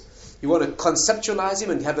thoughts. You want to conceptualize him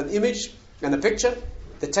and have an image and a picture.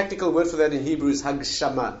 The technical word for that in Hebrew is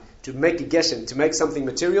hagshama. To make a geshem, to make something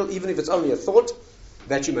material, even if it's only a thought,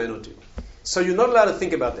 that you may not do. So you're not allowed to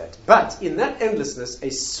think about that. But in that endlessness,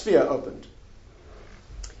 a sphere opened.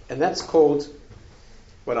 And that's called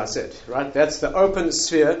what I said, right? That's the open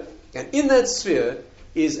sphere. And in that sphere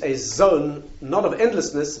is a zone, not of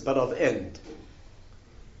endlessness, but of end.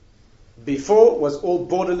 Before was all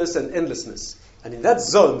borderless and endlessness. And in that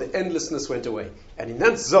zone, the endlessness went away. And in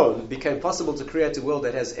that zone, it became possible to create a world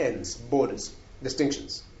that has ends, borders,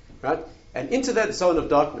 distinctions. Right? And into that zone of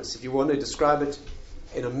darkness, if you want to describe it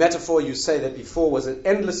in a metaphor, you say that before was an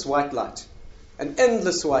endless white light. An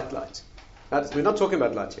endless white light. Right? We're not talking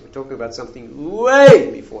about light here. We're talking about something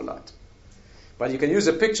way before light. But you can use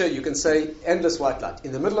a picture, you can say endless white light.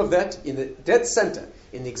 In the middle of that, in the dead center,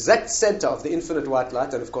 in the exact center of the infinite white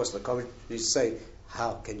light, and of course the commentaries say,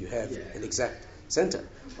 how can you have an exact center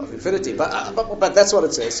of infinity? But that's what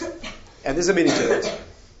it says. And there's a meaning to that.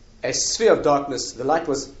 A sphere of darkness, the light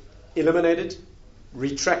was eliminated,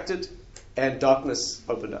 retracted, and darkness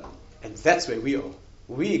opened up. And that's where we are.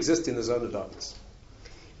 We exist in the zone of darkness.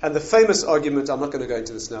 And the famous argument, I'm not going to go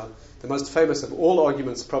into this now, the most famous of all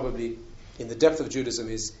arguments probably in the depth of Judaism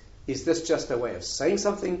is this just a way of saying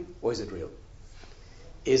something, or is it real?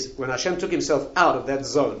 Is when Hashem took himself out of that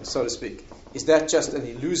zone, so to speak, is that just an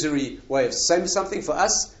illusory way of saying something for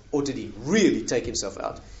us, or did he really take himself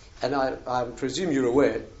out? And I presume you're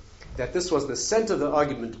aware that this was the center of the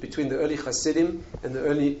argument between the early Hasidim and the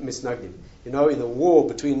early Misnagdim. You know, in the war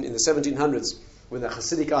in the 1700s, when the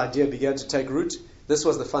Hasidic idea began to take root, this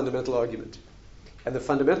was the fundamental argument. And the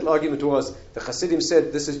fundamental argument was, the Hasidim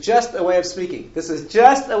said, this is just a way of speaking. This is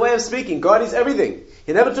just a way of speaking. God is everything.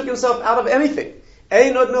 He never took himself out of anything.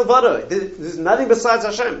 Ein od milvado. There's nothing besides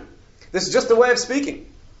Hashem. This is just a way of speaking.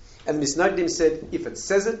 And the Misnagdim said, if it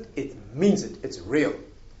says it, it means it. It's real.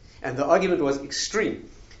 And the argument was extreme.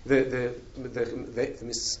 The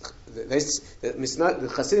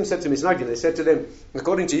Hasidim said to Misnagdim, they said to them,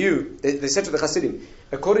 according to you, they said to the Hasidim,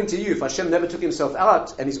 according to you, if Hashem never took himself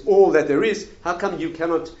out and is all that there is, how come you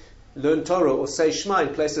cannot learn Torah or say Shema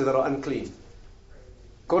in places that are unclean?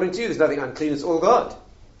 According to you, there's nothing unclean, it's all God.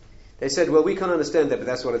 They said, well, we can't understand that, but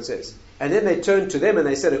that's what it says. And then they turned to them and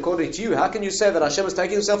they said, according to you, how can you say that Hashem is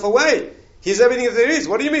taking himself away? He's everything that there is.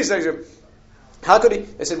 What do you mean? How could he?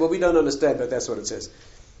 They said, well, we don't understand, but that's what it says.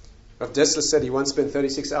 Rav Dessler said he once spent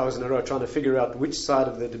 36 hours in a row trying to figure out which side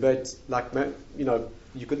of the debate, and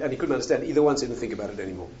he couldn't understand either one, so he didn't think about it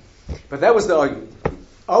anymore. But that was the argument.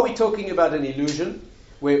 Are we talking about an illusion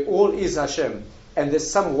where all is Hashem and there's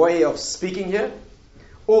some way of speaking here?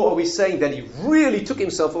 Or are we saying that he really took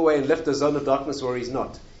himself away and left a zone of darkness where he's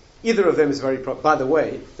not? Either of them is very By the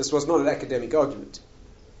way, this was not an academic argument.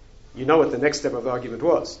 You know what the next step of the argument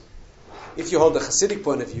was. if you hold the Hasidic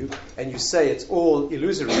point of view and you say it's all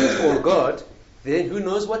illusory, it's all God, then who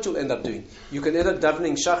knows what you'll end up doing. You can end up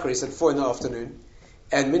davening Shacharis at 4 in the afternoon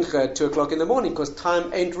and Mincha at 2 o'clock in the morning because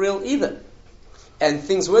time ain't real either. And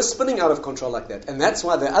things were spinning out of control like that. And that's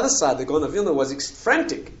why the other side, the Gaon of Vilna, was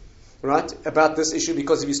frantic, right, about this issue,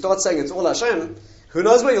 because if you start saying it's all Hashem, who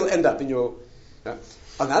knows where you'll end up in your...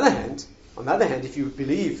 On the other hand, if you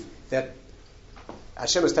believe that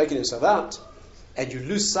Hashem has taken himself out, and you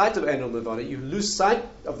lose sight of Ein Milvado, you lose sight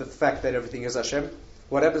of the fact that everything is Hashem,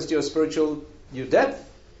 what happens to your spiritual, your depth?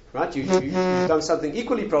 Right? You've done something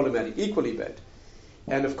equally problematic, equally bad.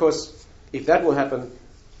 And of course, if that will happen,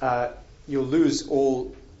 you'll lose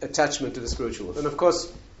all attachment to the spiritual world. And of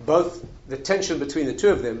course, both the tension between the two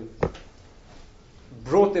of them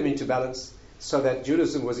brought them into balance, so that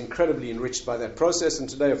Judaism was incredibly enriched by that process. And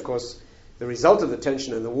today, of course, the result of the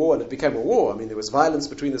tension and the war, and it became a war. I mean, there was violence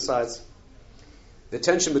between the sides. The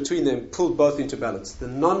tension between them pulled both into balance. The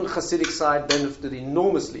non-Hasidic side benefited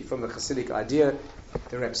enormously from the Hasidic idea,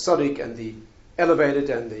 the rhapsodic and the elevated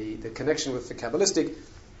and the connection with the Kabbalistic.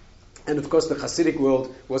 And of course, the Hasidic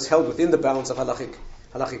world was held within the balance of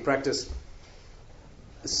halachic practice.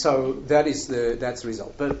 So that's the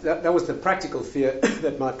result. But that was the practical fear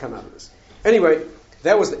that might come out of this. Anyway,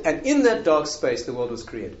 and in that dark space, the world was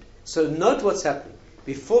created. So note what's happening.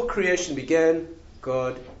 Before creation began,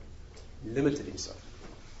 God limited himself,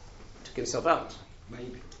 took himself out.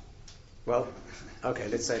 Maybe. Well, okay,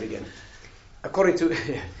 let's say it again. According to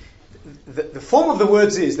the form of the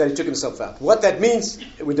words is that he took himself out. What that means,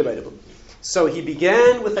 we're debatable. So he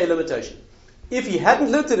began with a limitation. If he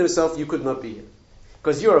hadn't limited himself, you could not be here.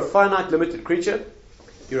 Because you're a finite, limited creature.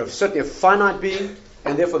 You're certainly a finite being,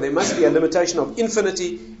 and therefore there must be a limitation of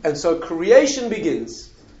infinity. And so creation begins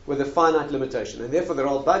with a finite limitation. And therefore the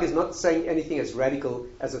Ralbag is not saying anything as radical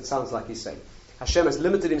as it sounds like he's saying. Hashem has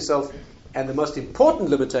limited himself, and the most important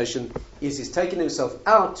limitation is he's taken himself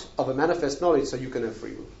out of a manifest knowledge so you can have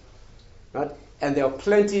free will. Right? And there are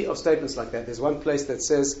plenty of statements like that. There's one place that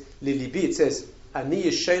says, Lilibi, it says, Ani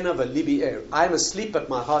yeshena v'libi er. I am asleep, but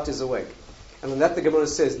my heart is awake. And on that the Gemara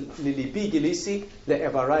says, Lilibi gilisi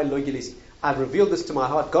le'evarai lo gilisi. I've revealed this to my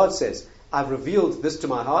heart. God says, I've revealed this to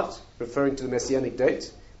my heart, referring to the Messianic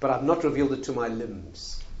date, but I've not revealed it to my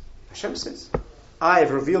limbs. Hashem says, I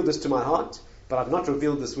have revealed this to my heart, but I've not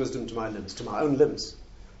revealed this wisdom to my limbs, to my own limbs,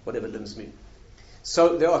 whatever limbs mean.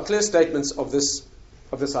 So there are clear statements of this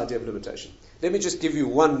idea of limitation. Let me just give you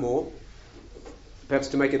one more, perhaps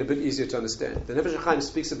to make it a bit easier to understand. The Nefesh HaChaim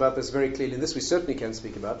speaks about this very clearly, and this we certainly can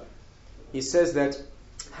speak about. He says that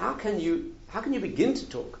how can you begin to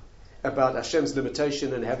talk about Hashem's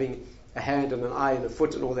limitation and having a hand and an eye and a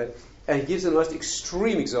foot and all that? And he gives the most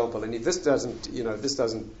extreme example. And if this doesn't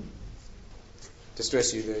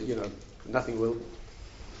distress you, nothing will.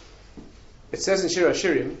 It says in Shir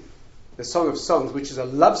HaShirim, the Song of Songs, which is a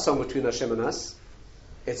love song between Hashem and us,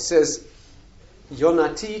 it says,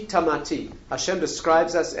 Yonati Tamati. Hashem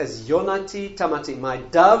describes us as Yonati Tamati, my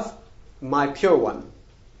dove, my pure one.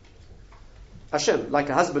 Hashem, like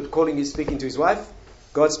a husband speaking to his wife,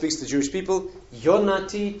 God speaks to Jewish people,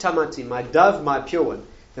 Yonati Tamati, my dove, my pure one.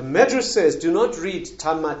 The Medrash says, do not read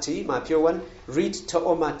Tamati, my pure one, read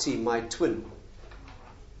Ta'omati, my twin.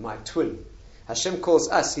 My twin. Hashem calls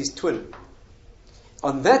us his twin.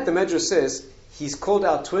 On that, the Medrash says, he's called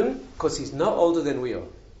our twin because he's no older than we are.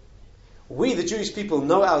 We, the Jewish people,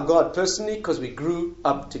 know our God personally because we grew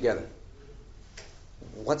up together.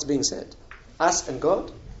 What's being said? Us and God,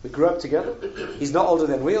 we grew up together. He's no older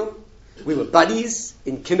than we are. We were buddies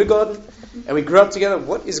in kindergarten, and we grew up together.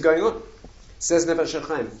 What is going on? Says Nefesh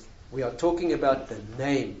HaChaim, we are talking about the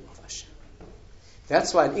name of Hashem.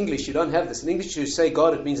 That's why in English you don't have this. In English you say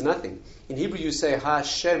God, it means nothing. In Hebrew you say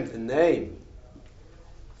Hashem, the name.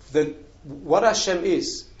 What Hashem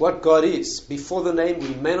is, what God is, before the name we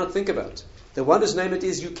may not think about. The one whose name it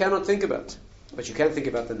is you cannot think about. But you can think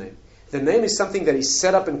about the name. The name is something that is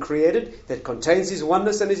set up and created, that contains his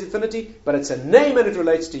oneness and his infinity, but it's a name and it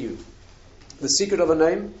relates to you. The secret of a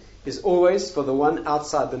name is always for the one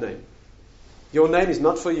outside the name. Your name is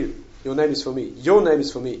not for you. Your name is for me. Your name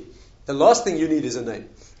is for me. The last thing you need is a name.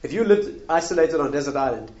 If you lived isolated on a desert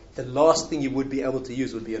island, the last thing you would be able to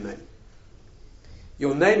use would be a name.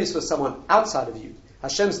 Your name is for someone outside of you.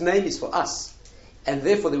 Hashem's name is for us. And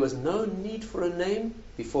therefore there was no need for a name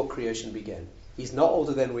before creation began. He's not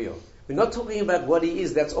older than we are. We're not talking about what he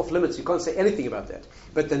is, that's off limits. You can't say anything about that.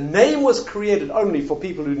 But the name was created only for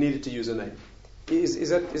people who needed to use a name. Is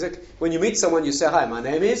that when you meet someone you say, hi, my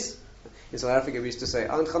name is? In South Africa we used to say,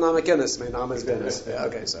 Aangenaam kennis, my name is Dennis. Yeah,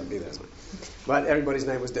 okay, so be that. But everybody's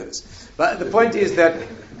name was Dennis. But the point is that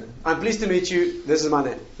I'm pleased to meet you. This is my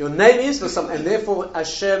name. Your name is for some, and therefore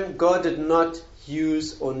Hashem, God did not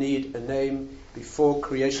use or need a name before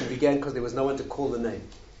creation began because there was no one to call the name.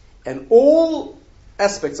 And all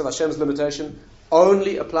aspects of Hashem's limitation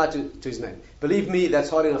only apply to his name. Believe me, that's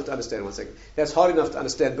hard enough to understand. One second. That's hard enough to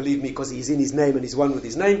understand, believe me, because he's in his name and he's one with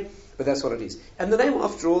his name, but that's what it is. And the name,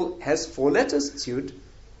 after all, has 4 letters. It's Yud,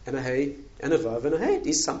 and a Hey, and a Vav, and a Hey. It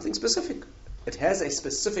is something specific. It has a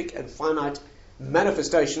specific and finite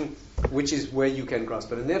manifestation, which is where you can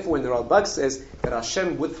grasp it. And therefore, when the Rabbi says that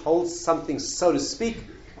Hashem withholds something, so to speak,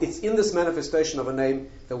 it's in this manifestation of a name.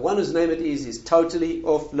 The one whose name it is totally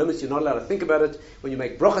off limits. You're not allowed to think about it. When you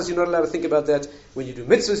make brachas, you're not allowed to think about that. When you do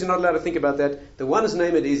mitzvahs, you're not allowed to think about that. The one whose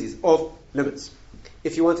name it is off limits.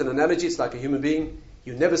 If you want an analogy, it's like a human being.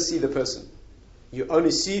 You never see the person. You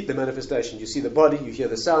only see the manifestation. You see the body, you hear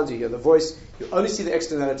the sounds, you hear the voice. You only see the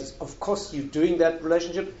externalities. Of course, you're doing that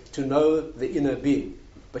relationship to know the inner being.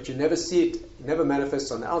 But you never see it. It never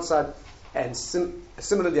manifests on the outside. And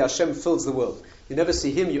similarly, Hashem fills the world. You never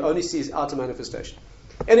see him. You only see his outer manifestation.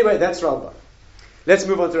 Anyway, that's Rabbi. Let's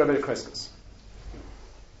move on to Rabbi Kreskas.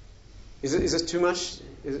 Is this too much?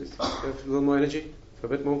 Is it a little more energy? A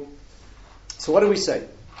bit more? So what do we say?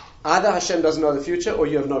 Either Hashem doesn't know the future or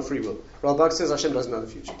you have no free will. Ralbag says Hashem doesn't know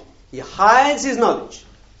the future. He hides his knowledge.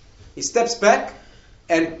 He steps back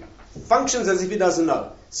and functions as if he doesn't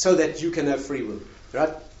know, so that you can have free will.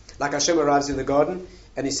 Right? Like Hashem arrives in the garden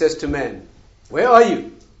and he says to man, "Where are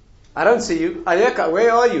you? I don't see you. Ayeka,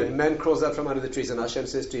 where are you?" And man crawls out from under the trees and Hashem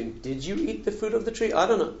says to him, "Did you eat the fruit of the tree?" "I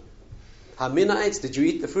don't know." Hamina, did you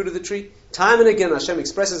eat the fruit of the tree? Time and again Hashem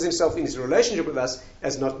expresses himself in his relationship with us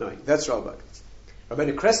as not knowing. That's Ralbag.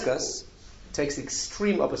 Rabbi Kreskas takes the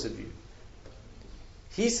extreme opposite view.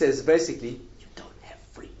 He says basically, you don't have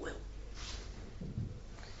free will.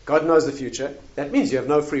 God knows the future. That means you have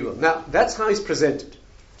no free will. Now, that's how he's presented.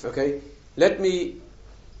 Okay? Let me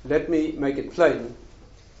make it plain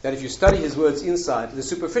that if you study his words inside, the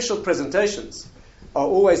superficial presentations are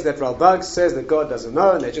always that Ralbag says that God doesn't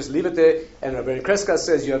know, and they just leave it there, and Rabbi Kreskas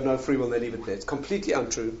says you have no free will, and they leave it there. It's completely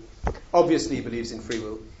untrue. Obviously, he believes in free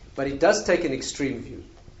will. But he does take an extreme view.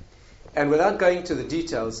 And without going to the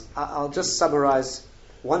details, I'll just summarize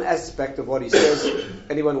one aspect of what he says.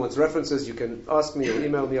 Anyone who wants references, you can ask me or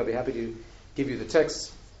email me. I'll be happy to give you the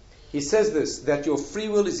text. He says this, that your free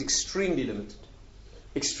will is extremely limited.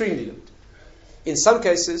 Extremely limited. In some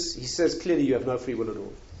cases, he says clearly you have no free will at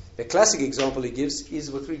all. The classic example he gives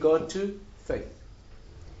is with regard to faith.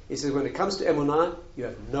 He says when it comes to emunah, you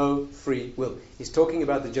have no free will. He's talking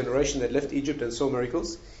about the generation that left Egypt and saw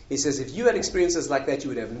miracles. He says if you had experiences like that, you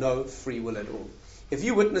would have no free will at all. If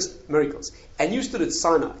you witnessed miracles and you stood at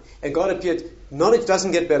Sinai and God appeared, knowledge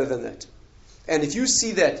doesn't get better than that. And if you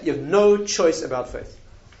see that, you have no choice about faith.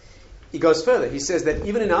 He goes further. He says that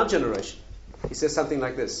even in our generation, he says something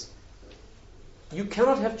like this. You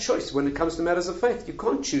cannot have choice when it comes to matters of faith. You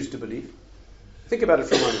can't choose to believe. Think about it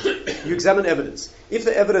for a moment. You examine evidence. If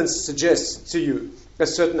the evidence suggests to you a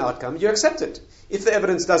certain outcome, you accept it. If the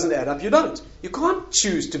evidence doesn't add up, you don't. You can't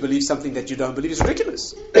choose to believe something that you don't believe. It's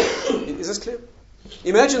ridiculous. Is this clear?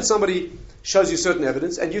 Imagine somebody shows you certain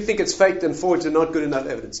evidence and you think it's faked and forged and not good enough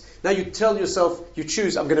evidence. Now you tell yourself, you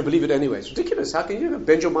choose, I'm going to believe it anyway. It's ridiculous. How can you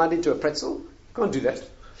bend your mind into a pretzel? You can't do that.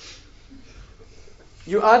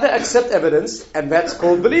 You either accept evidence, and that's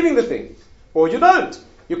called believing the thing, or you don't.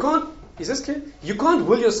 You can't. Is this clear? You can't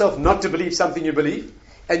will yourself not to believe something you believe,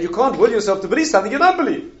 and you can't will yourself to believe something you don't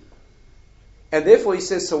believe. And therefore he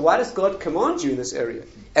says, so why does God command you in this area?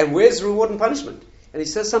 And where's reward and punishment? And he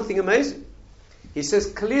says something amazing. He says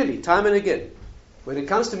clearly, time and again, when it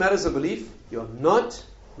comes to matters of belief, you're not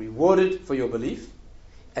rewarded for your belief,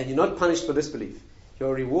 and you're not punished for disbelief.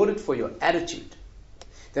 You're rewarded for your attitude.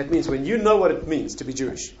 That means when you know what it means to be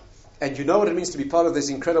Jewish, and you know what it means to be part of this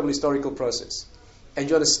incredible historical process, and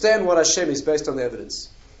you understand what Hashem is based on the evidence,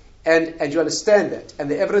 and you understand that, and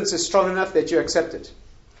the evidence is strong enough that you accept it.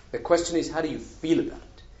 The question is, how do you feel about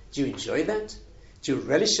it? Do you enjoy that? Do you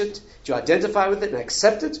relish it? Do you identify with it and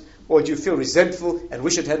accept it? Or do you feel resentful and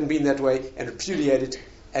wish it hadn't been that way and repudiate it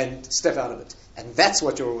and step out of it? And that's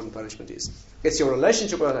what your reward and punishment is. It's your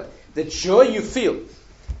relationship with it. The joy you feel.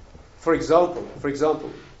 For example,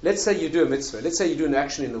 let's say you do a mitzvah. Let's say you do an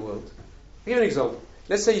action in the world. I'll give you an example.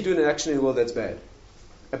 Let's say you do an action in the world that's bad.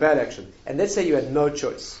 A bad action. And let's say you had no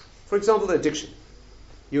choice. For example, the addiction.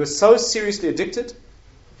 You were so seriously addicted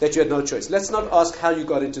that you had no choice. Let's not ask how you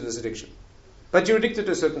got into this addiction. But you're addicted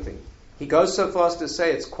to a certain thing. He goes so far as to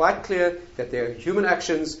say it's quite clear that there are human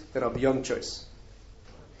actions that are beyond choice.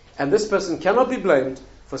 And this person cannot be blamed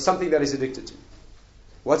for something that he's addicted to.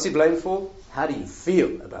 What's he blamed for? How do you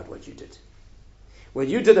feel about what you did? When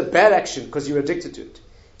you did a bad action because you were addicted to it,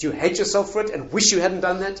 do you hate yourself for it and wish you hadn't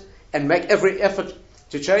done that and make every effort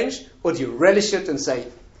to change? Or do you relish it and say,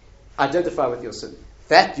 identify with your sin?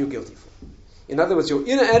 That you're guilty for. In other words, your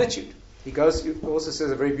inner attitude. He also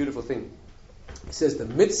says a very beautiful thing. He says the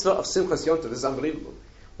mitzvah of Simchas Yom Tov. This is unbelievable.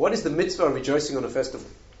 What is the mitzvah of rejoicing on a festival?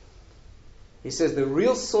 He says the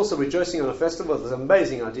real source of rejoicing on a festival, this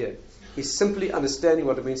amazing idea, is simply understanding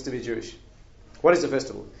what it means to be Jewish. What is a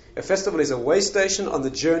festival? A festival is a way station on the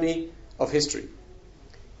journey of history.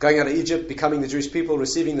 Going out of Egypt, becoming the Jewish people,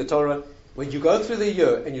 receiving the Torah. When you go through the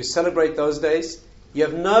year and you celebrate those days, you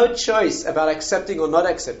have no choice about accepting or not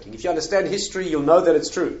accepting. If you understand history, you'll know that it's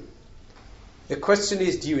true. The question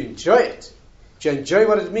is, do you enjoy it? Do you enjoy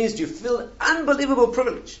what it means? Do you feel unbelievable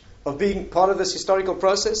privilege of being part of this historical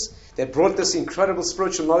process that brought this incredible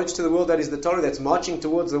spiritual knowledge to the world, that is the Torah, that's marching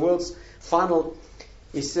towards the world's final?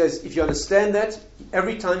 He says, if you understand that,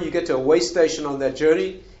 every time you get to a way station on that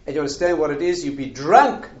journey and you understand what it is, you'll be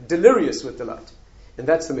drunk, delirious with delight. And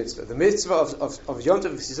that's the mitzvah. The mitzvah of Yom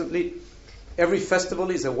Tov is simply, every festival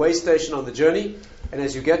is a way station on the journey, and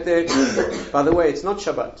as you get there, by the way, it's not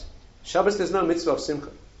Shabbat. Shabbos, there's no mitzvah of Simcha.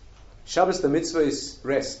 Shabbos, the mitzvah is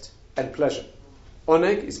rest and pleasure.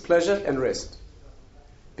 Oneg is pleasure and rest.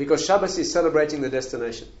 Because Shabbos is celebrating the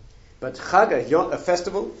destination. But Chag, a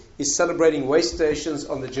festival, is celebrating way stations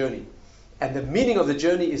on the journey. And the meaning of the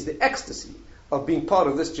journey is the ecstasy of being part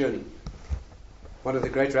of this journey. One of the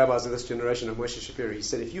great rabbis of this generation, Moshe Shapiro, he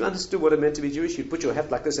said, if you understood what it meant to be Jewish, you'd put your hat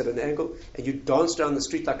like this at an angle, and you'd dance down the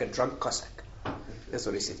street like a drunk Cossack. That's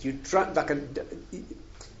what he said. You drunk like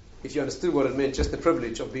if you understood what it meant, just the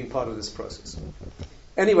privilege of being part of this process.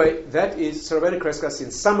 Anyway, that is, so Rabbi Kreskas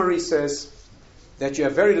in summary says that you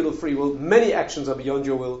have very little free will, many actions are beyond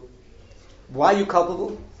your will. Why are you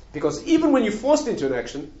culpable? Because even when you're forced into an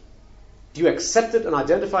action, do you accept it and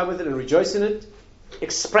identify with it and rejoice in it?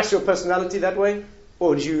 Express your personality that way?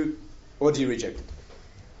 Or do you reject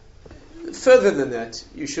it? Further than that,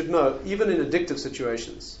 you should know, even in addictive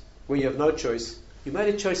situations, where you have no choice, you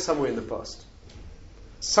made a choice somewhere in the past.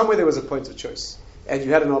 Somewhere there was a point of choice, and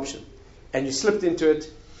you had an option, and you slipped into it,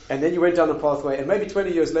 and then you went down a pathway, and maybe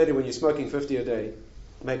 20 years later when you're smoking 50 a day,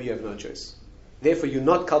 maybe you have no choice. Therefore, you're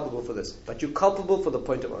not culpable for this, but you're culpable for the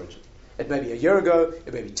point of origin. It may be a year ago,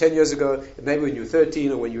 it may be 10 years ago, it may be when you were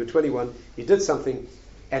 13 or when you were 21, you did something,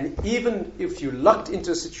 and even if you're locked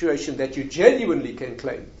into a situation that you genuinely can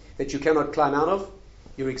claim that you cannot climb out of,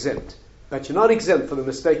 you're exempt. But you're not exempt for the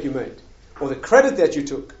mistake you made, or the credit that you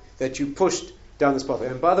took, that you pushed down this pathway.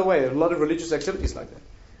 And by the way, a lot of religious activities like that.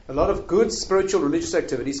 A lot of good spiritual religious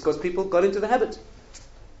activities because people got into the habit.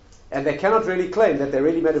 And they cannot really claim that they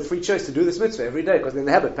really made a free choice to do this mitzvah every day because they're in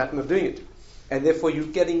the habit pattern of doing it. And therefore you're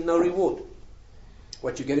getting no reward.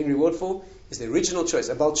 What you're getting reward for is the original choice,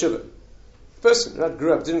 a Baal Tshuva. Person,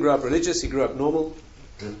 right, didn't grow up religious, he grew up normal.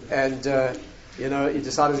 And, he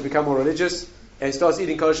decided to become more religious. And he starts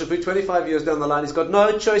eating kosher food. 25 years down the line, he's got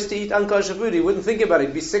no choice to eat unkosher food. He wouldn't think about it.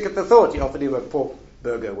 He'd be sick at the thought. You offered him a pork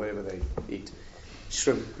burger, whatever they eat.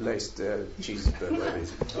 Shrimp-laced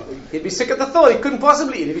cheeseburger. He'd be sick at the thought. He couldn't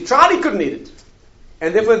possibly eat it. If he tried, he couldn't eat it.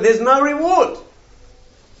 And therefore, there's no reward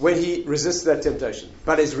when he resists that temptation.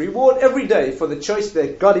 But his reward every day for the choice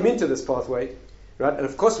that got him into this pathway, right? And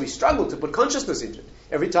of course, we struggle to put consciousness into it.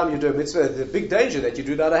 Every time you do a mitzvah, there's a big danger that you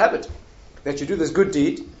do it out of habit. That you do this good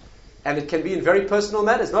deed. And it can be in very personal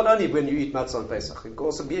matters, not only when you eat matzah on Pesach. It can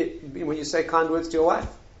also be when you say kind words to your wife.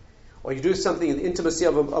 Or you do something in the intimacy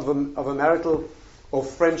of a marital or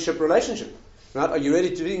friendship relationship. Right? Are you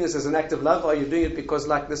really doing this as an act of love, or are you doing it because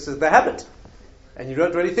like this is the habit? And you're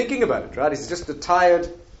not really thinking about it, right? It's just a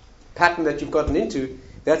tired pattern that you've gotten into.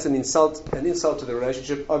 That's an insult to the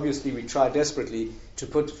relationship. Obviously, we try desperately to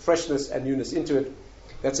put freshness and newness into it.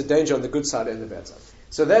 That's a danger on the good side and the bad side.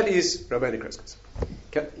 So that is Rabbi Kreskas.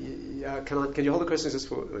 Can you hold the questions just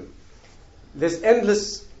for? There's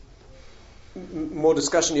endless more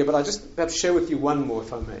discussion here, but I'll just perhaps share with you one more,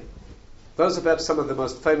 if I may. Those are perhaps some of the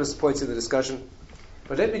most famous points in the discussion.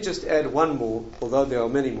 But let me just add one more, although there are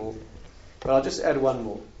many more. But I'll just add one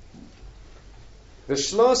more. The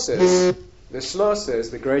Shloh says,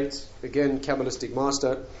 the great, again, Kabbalistic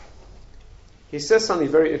master, he says something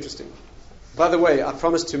very interesting. By the way, I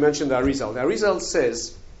promised to mention the Arizal. The Arizal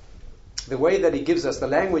says, the way that he gives us, the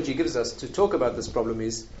language he gives us to talk about this problem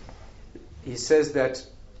is, he says that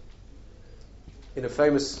in a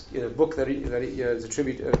famous book that he is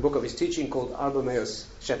a book of his teaching called Arba Meos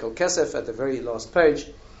Shekel Kesef, at the very last page,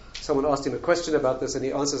 someone asked him a question about this and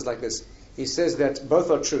he answers like this. He says that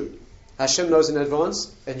both are true. Hashem knows in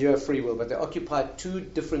advance and you have free will, but they occupy two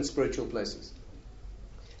different spiritual places.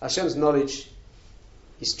 Hashem's knowledge,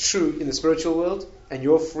 is true in the spiritual world, and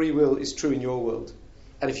your free will is true in your world.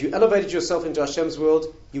 And if you elevated yourself into Hashem's world,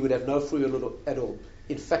 you would have no free will at all.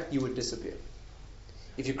 In fact, you would disappear.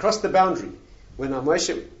 If you crossed the boundary, when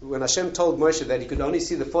Hashem told Moshe that he could only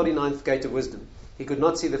see the 49th gate of wisdom, he could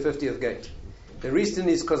not see the 50th gate. The reason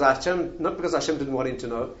is not because Hashem didn't want him to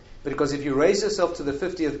know, but because if you raise yourself to the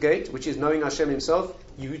 50th gate, which is knowing Hashem himself,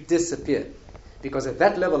 you disappear. Because at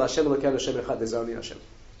that level, Hashem Elokeinu Hashem Echad, there's only Hashem.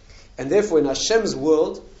 And therefore, in Hashem's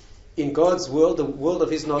world, in God's world, the world of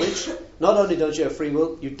His knowledge, not only don't you have free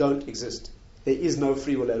will, you don't exist. There is no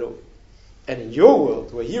free will at all. And in your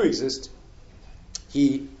world, where you exist,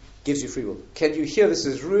 He gives you free will. Can you hear this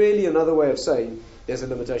is really another way of saying there's a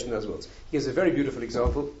limitation in those worlds? He gives a very beautiful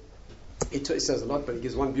example. It says a lot, but he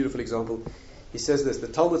gives one beautiful example. He says this: the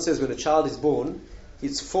Talmud says when a child is born,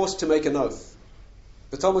 he's forced to make an oath.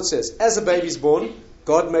 The Talmud says, as a baby is born,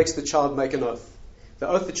 God makes the child make an oath. The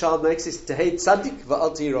oath the child makes is Tehei tzaddik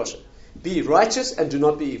va'al tehi rasha. Be righteous and do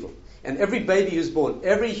not be evil. And every baby who's born,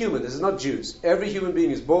 every human, this is not Jews, every human being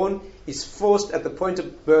who's born is forced at the point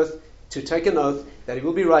of birth to take an oath that he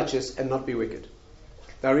will be righteous and not be wicked.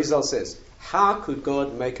 The Arizal says, how could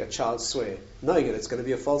God make a child swear, knowing that it's going to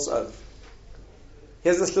be a false oath?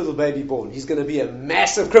 Here's this little baby born. He's going to be a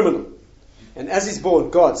massive criminal. And as he's born,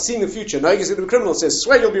 God, seeing the future, knowing he's going to be a criminal, says,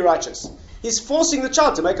 swear you'll be righteous. He's forcing the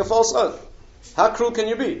child to make a false oath. How cruel can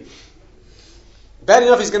you be? Bad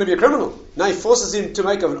enough he's going to be a criminal. Now he forces him to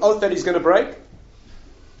make an oath that he's going to break.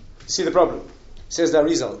 See the problem? Says the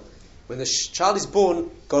Arizal. When the child is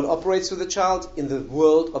born, God operates with the child in the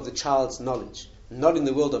world of the child's knowledge, not in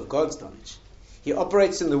the world of God's knowledge. He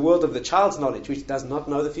operates in the world of the child's knowledge, which does not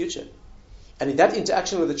know the future. And in that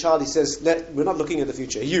interaction with the child, he says, we're not looking at the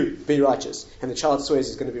future. You, be righteous. And the child swears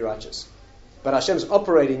he's going to be righteous. But Hashem's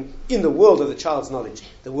operating in the world of the child's knowledge,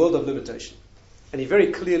 the world of limitation. And he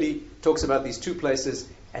very clearly talks about these two places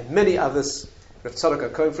and many others. Rav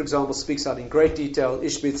Tzadok HaKohen, for example, speaks out in great detail.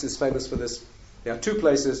 Ishbitz is famous for this. There are two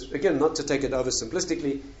places, again, not to take it over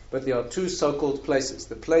simplistically, but there are two so-called places.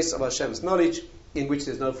 The place of Hashem's knowledge, in which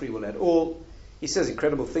there's no free will at all. He says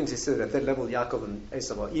incredible things. He says at that level, Yaakov and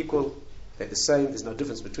Esav are equal. They're the same. There's no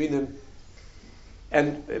difference between them.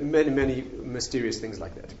 And many, many mysterious things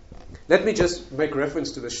like that. Let me just make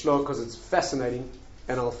reference to the Shloh because it's fascinating,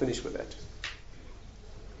 and I'll finish with that.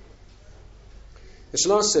 The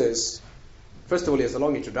Shloh says, first of all, he has a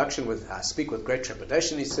long introduction with, I speak with great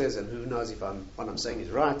trepidation, he says, and who knows if what I'm saying is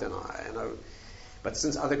right, and I know. But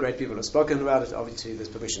since other great people have spoken about it, obviously there's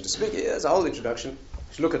permission to speak. There's a whole introduction.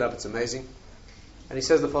 You should look it up, it's amazing. And he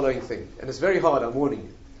says the following thing, and it's very hard, I'm warning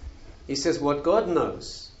you. He says, what God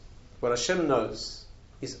knows, what Hashem knows,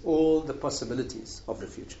 is all the possibilities of the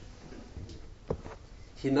future.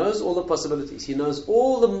 He knows all the possibilities. He knows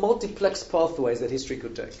all the multiplex pathways that history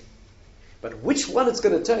could take. But which one it's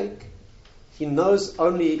going to take, He knows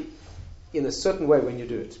only in a certain way when you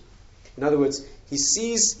do it. In other words, He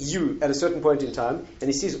sees you at a certain point in time, and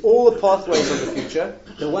He sees all the pathways of the future,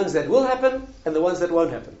 the ones that will happen and the ones that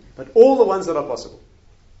won't happen, but all the ones that are possible.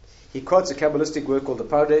 He quotes a Kabbalistic work called the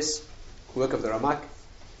Pardes, work of the Ramak,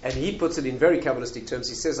 and he puts it in very Kabbalistic terms.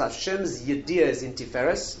 He says Hashem's Yediyah is in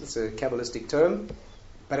Tiferes. It's a Kabbalistic term,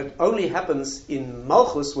 but it only happens in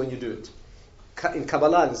Malchus when you do it. In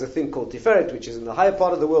Kabbalah, there's a thing called Tiferet, which is in the higher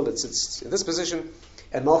part of the world. It sits in this position,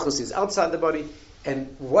 and Malchus is outside the body.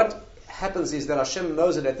 And what happens is that Hashem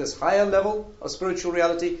knows it at this higher level of spiritual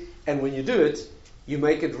reality, and when you do it, you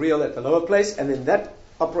make it real at the lower place, and then that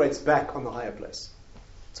operates back on the higher place.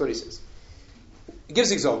 That's what he says. He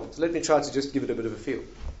gives examples. Let me try to just give it a bit of a feel.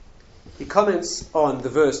 He comments on the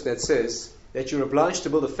verse that says that you're obliged to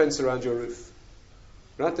build a fence around your roof.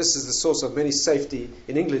 Right? This is the source of many safety.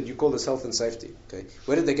 In England, you call this health and safety. Okay?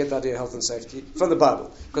 Where did they get the idea of health and safety? From the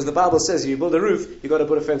Bible. Because the Bible says if you build a roof, you've got to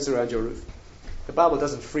put a fence around your roof. The Bible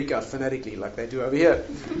doesn't freak out phonetically like they do over here.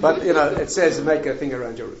 But, it says make a thing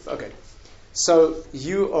around your roof. Okay. So,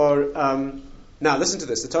 you are... now, listen to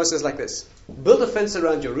this. The Torah says like this. Build a fence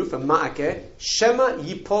around your roof, a ma'akeh, shema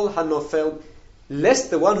yipol hanofel,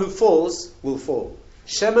 lest the one who falls will fall.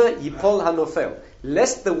 Shema yipol hanofel,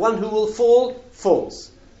 lest the one who will fall,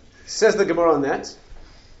 falls. Says the Gemara on that.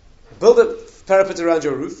 Build a parapet around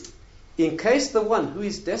your roof, in case the one who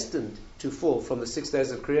is destined to fall from the 6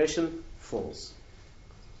 days of creation falls.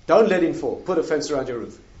 Don't let him fall. Put a fence around your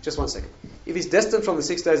roof. Just 1 second. If he's destined from the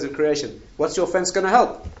 6 days of creation, what's your fence going to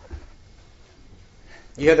help?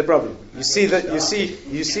 You hear the problem. You see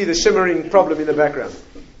the shimmering problem in the background.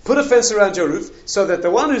 Put a fence around your roof so that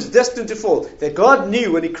the one who's destined to fall, that God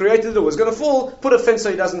knew when He created it was going to fall, put a fence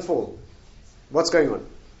so he doesn't fall. What's going on?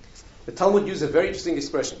 The Talmud used a very interesting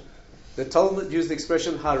expression. The Talmud used the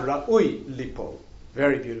expression hara'ui lipol.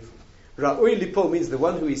 Very beautiful. Ra'ui lipol means the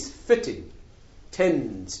one who is fitting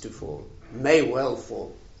tends to fall, may well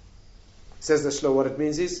fall. Says the Shlo, what it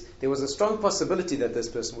means is there was a strong possibility that this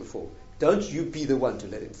person would fall. Don't you be the one to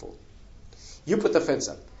let him fall. You put the fence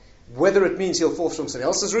up. Whether it means he'll fall from somebody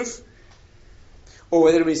else's roof, or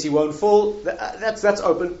whether it means he won't fall, that's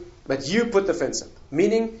open. But you put the fence up.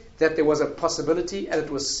 Meaning that there was a possibility and it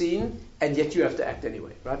was seen, and yet you have to act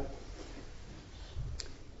anyway, right?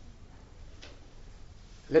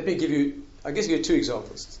 Let me give you, I guess, 2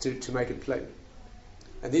 examples to make it plain.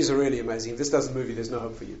 And these are really amazing. If this doesn't move you, there's no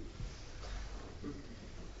hope for you.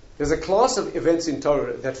 There's a class of events in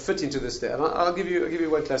Torah that fit into this there. And I'll give you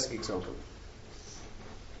one classic example.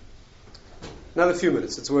 Another few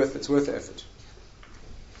minutes. It's worth the effort.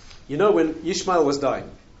 You know, when Ishmael was dying,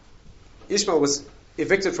 Ishmael was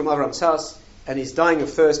evicted from Avram's house, and he's dying of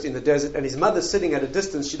thirst in the desert, and his mother's sitting at a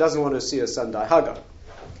distance. She doesn't want to see her son die, Hagar.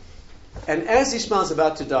 And as Ishmael's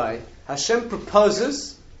about to die, Hashem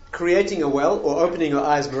proposes creating a well, or opening her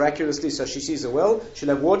eyes miraculously so she sees a well. She'll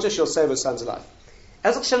have water, she'll save her son's life.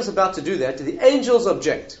 As Hashem's about to do that, the angels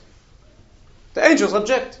object. The angels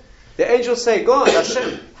object. The angels say, God,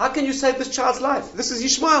 Hashem, how can you save this child's life? This is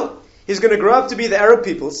Ishmael. He's going to grow up to be the Arab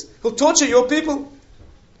peoples who'll torture your people.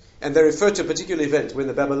 And they refer to a particular event when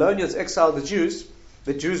the Babylonians exiled the Jews.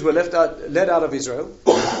 The Jews were led out of Israel.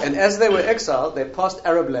 And as they were exiled, they passed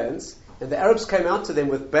Arab lands. And the Arabs came out to them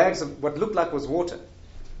with bags of what looked like was water.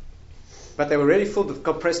 But they were really filled with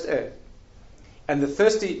compressed air. And the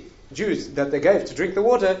thirsty Jews that they gave to drink the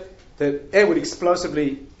water, the air would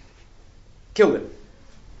explosively kill them.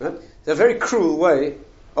 Right? It's a very cruel way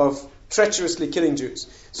of treacherously killing Jews.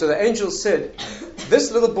 So the angels said,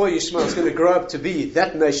 this little boy Ishmael is going to grow up to be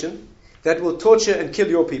that nation that will torture and kill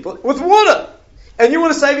your people with water. And you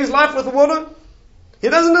want to save his life with water? He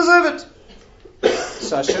doesn't deserve it.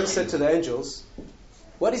 So Hashem said to the angels,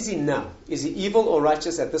 what is he now? Is he evil or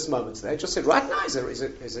righteous at this moment? So the angels said, right now he's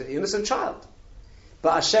an innocent child.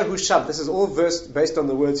 But Asher Hu Sham, this is all based on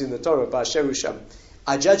the words in the Torah, but Asher Hu Sham,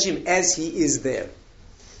 I judge him as he is there.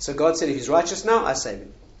 So God said, if he's righteous now, I save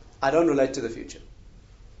him. I don't relate to the future.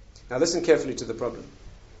 Now listen carefully to the problem.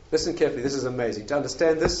 Listen carefully, this is amazing. To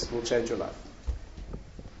understand this will change your life.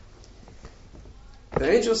 The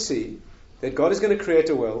angels see that God is going to create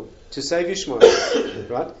a well to save Ishmael,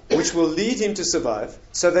 right? Which will lead him to survive,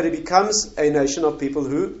 so that he becomes a nation of people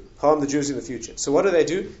who harm the Jews in the future. So what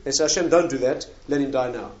do? They say, Hashem, don't do that. Let him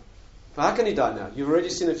die now. But how can he die now? You've already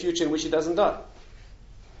seen a future in which he doesn't die.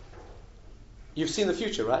 You've seen the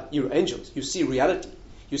future, right? You're angels. You see reality.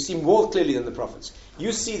 You see more clearly than the prophets.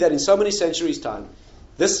 You see that in so many centuries' time,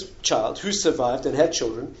 this child who survived and had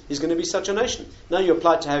children is going to be such a nation. Now you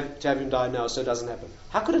apply to have him die now, so it doesn't happen.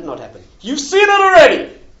 How could it not happen? You've seen it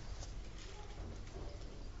already!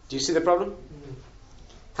 Do you see the problem?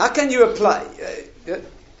 How can you apply?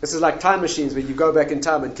 This is like time machines where you go back in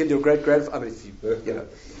time and kill your great-grandfather. I mean, if you know.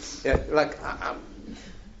 Yeah,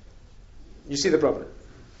 you see the problem.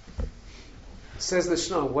 Says the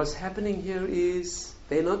Shna, what's happening here is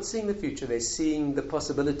they're not seeing the future, they're seeing the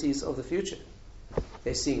possibilities of the future.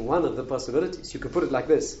 They're seeing one of the possibilities. You could put it like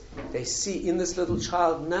this. They see in this little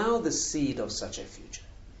child now the seed of such a future.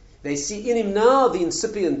 They see in him now the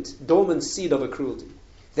incipient, dormant seed of a cruelty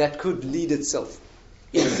that could lead itself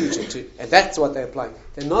in the future too. And that's what they're applying.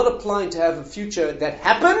 They're not applying to have a future that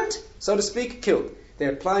happened, so to speak, killed.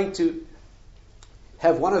 They're applying to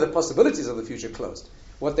have one of the possibilities of the future closed.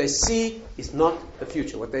 What they see is not the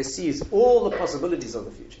future. What they see is all the possibilities of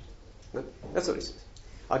the future. No? That's what he says.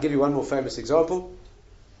 I'll give you one more famous example.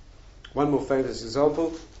 One more famous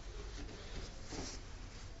example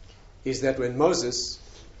is that when Moshe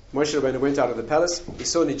Rabbeinu went out of the palace, he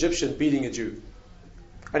saw an Egyptian beating a Jew.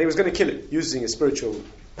 And he was going to kill him. Using his spiritual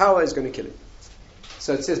power, he's going to kill him.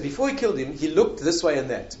 So it says, before he killed him, he looked this way and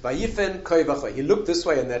that. Vayifen koi v'choi. He looked this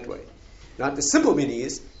way and that way. Now, the simple meaning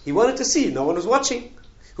is, he wanted to see. No one was watching.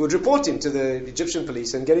 Who would report him to the Egyptian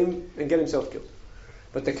police and get himself killed.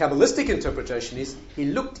 But the Kabbalistic interpretation is, he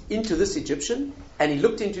looked into this Egyptian, and he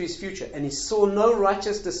looked into his future, and he saw no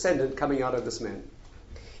righteous descendant coming out of this man.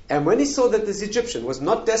 And when he saw that this Egyptian was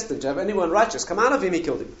not destined to have anyone righteous come out of him, he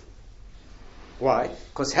killed him. Why?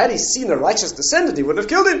 Because had he seen a righteous descendant, he wouldn't have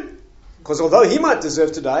killed him. Because although he might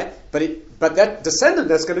deserve to die, but that descendant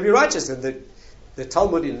that's going to be righteous. And the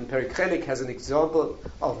Talmud in Perek Chelik has an example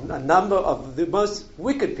of a number of the most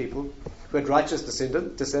wicked people who had righteous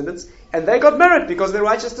descendants, and they got merit because they're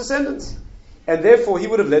righteous descendants. And therefore he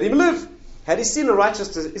would have let him live. Had he seen a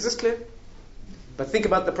righteous is this clear? But think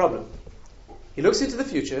about the problem. He looks into the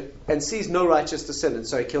future and sees no righteous descendants,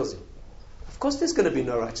 so he kills him. Of course there's going to be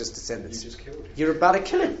no righteous descendants. You just killed him. You're about to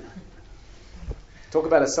kill him. Talk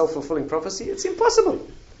about a self-fulfilling prophecy. It's impossible.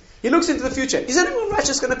 He looks into the future. Is anyone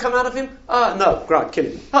righteous going to come out of him? No. Right, kill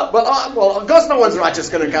him. Well, of course no one's righteous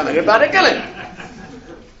going to come out of him. Better kill him.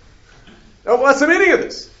 What's the meaning of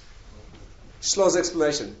this? Shlo's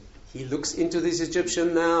explanation. He looks into this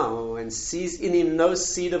Egyptian now and sees in him no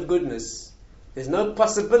seed of goodness. There's no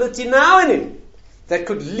possibility now in him that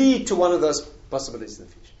could lead to one of those possibilities in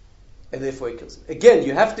the future. And therefore he kills him. Again,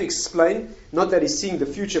 you have to explain, not that he's seeing the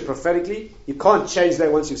future prophetically. You can't change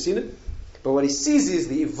that once you've seen it. But what he sees is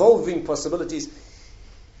the evolving possibilities.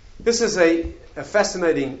 This is a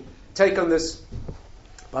fascinating take on this.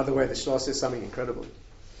 By the way, the Shloh says something incredible.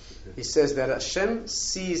 He says that Hashem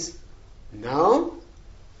sees now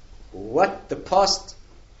what the past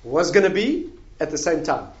was going to be at the same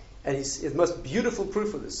time. And it's the most beautiful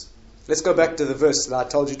proof of this. Let's go back to the verse that I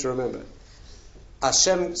told you to remember.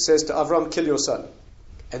 Hashem says to Avram, kill your son.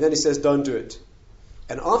 And then he says, don't do it.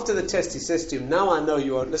 And after the test, he says to him, now I know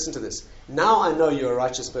you are, listen to this, now I know you're a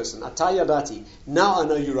righteous person. Ata yadati, now I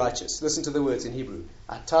know you're righteous. Listen to the words in Hebrew.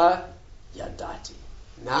 Ata yadati,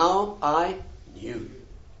 now I knew.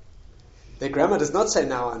 Their grammar does not say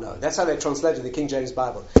now I know. That's how they translate in the King James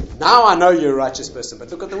Bible. Now I know you're a righteous person. But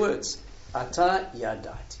look at the words. Ata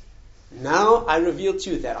yadati. Now I reveal to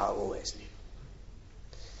you that I always knew.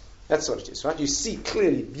 That's what it is, right? You see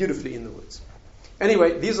clearly, beautifully in the words.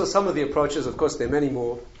 Anyway, these are some of the approaches. Of course, there are many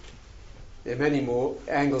more. There are many more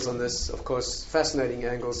angles on this. Of course, fascinating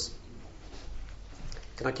angles.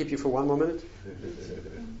 Can I keep you for one more minute?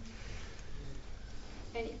 And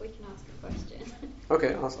if we can ask a question.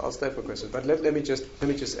 Okay, I'll stay for questions. But let me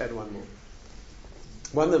just add one more.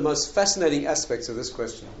 One of the most fascinating aspects of this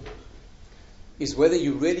question is whether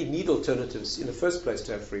you really need alternatives in the first place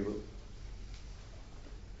to have free will.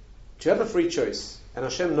 To have a free choice, and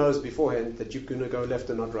Hashem knows beforehand that you're going to go left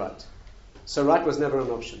and not right. So right was never an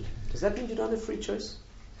option. Does that mean you don't have free choice?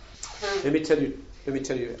 Let me tell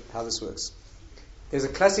you how this works. There's a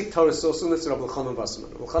classic Torah source on this, Rabbi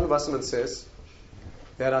Wasserman. Rabbi Wasserman says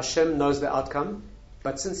that Hashem knows the outcome,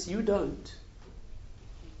 but since you don't,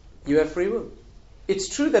 you have free will. It's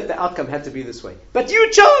true that the outcome had to be this way, but you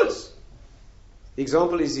chose. The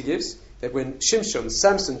example is he gives that when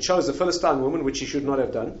Samson chose a Philistine woman, which he should not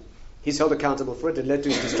have done, he's held accountable for it. It led to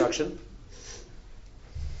his destruction.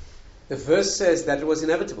 The verse says that it was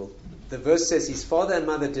inevitable. The verse says his father and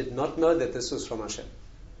mother did not know that this was from Hashem.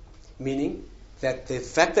 Meaning that the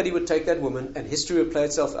fact that he would take that woman and history would play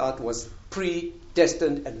itself out was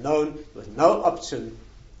predestined and known with no option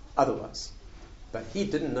otherwise. But he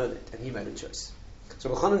didn't know that and he made a choice. So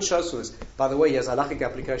Yochanan shows us, by the way, he has a halachic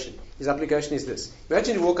application. His application is this.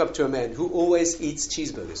 Imagine you walk up to a man who always eats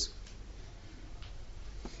cheeseburgers.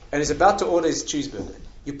 And he's about to order his cheeseburger.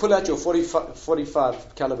 You pull out your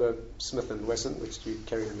 45 caliber Smith & Wesson, which you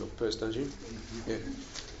carry in your purse, don't you? Yeah.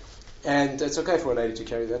 And it's okay for a lady to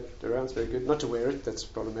carry that around. It's very good. Not to wear it, that's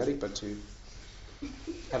problematic, but to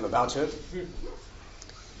have about her.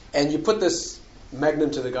 And you put this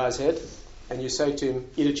magnum to the guy's head, and you say to him,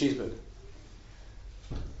 eat a cheeseburger.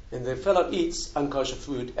 And the fellow eats unkosher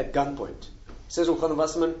food at gunpoint. Says Yochanan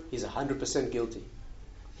Wasserman, he's 100% guilty.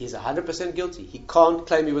 He's 100% guilty. He can't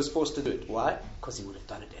claim he was forced to do it. Why? Because he would have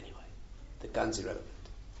done it anyway. The gun's irrelevant.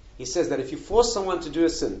 He says that if you force someone to do a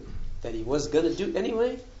sin that he was going to do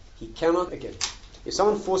anyway, he cannot again. If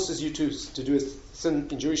someone forces you to do a sin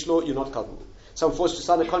in Jewish law, you're not culpable. Someone forces you to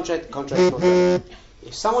sign a contract, the contract is not valid.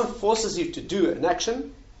 If someone forces you to do an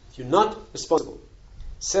action, you're not responsible.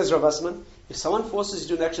 Says Rav Wasserman, if someone forces you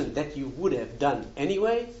to do an action that you would have done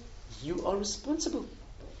anyway, you are responsible.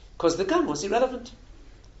 Because the gun was irrelevant.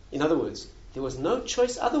 In other words, there was no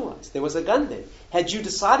choice otherwise. There was a gun there. Had you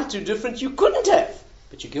decided to do different, you couldn't have.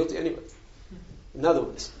 But you're guilty anyway. In other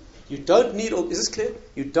words, you don't need, is this clear?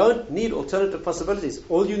 You don't need alternative possibilities.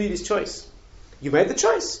 All you need is choice. You made the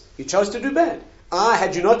choice. You chose to do bad.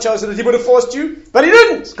 Had you not chosen it, he would have forced you. But he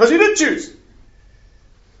didn't, because you did choose.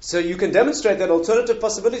 So you can demonstrate that alternative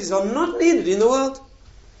possibilities are not needed in the world.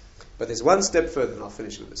 But there's one step further, and I'll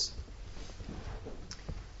finish with this.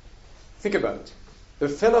 Think about it. The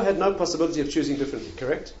fellow had no possibility of choosing differently,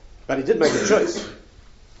 correct? But he did make a choice.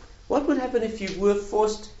 What would happen if you were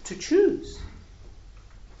forced to choose?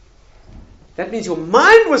 That means your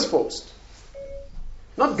mind was forced.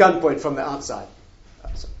 Not gunpoint from the outside.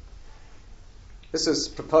 This was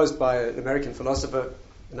proposed by an American philosopher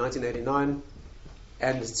in 1989,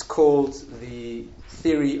 and it's called the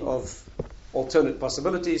theory of alternate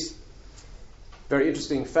possibilities. Very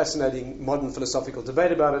interesting, fascinating, modern philosophical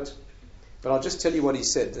debate about it. But I'll just tell you what he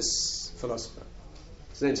said, this philosopher.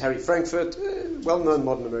 His name's Harry Frankfurt, well-known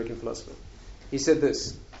modern American philosopher. He said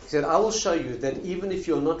this. He said, I will show you that even if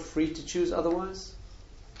you're not free to choose otherwise,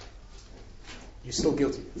 you're still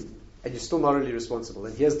guilty. And you're still morally responsible.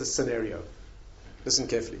 And here's the scenario. Listen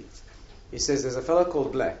carefully. He says there's a fellow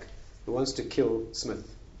called Black who wants to kill Smith.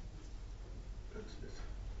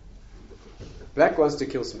 Black wants to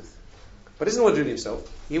kill Smith. But doesn't want to do it himself.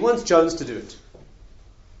 He wants Jones to do it.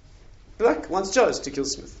 Black wants Jones to kill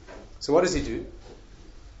Smith. So what does he do?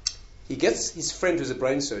 He gets his friend who's a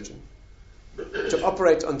brain surgeon to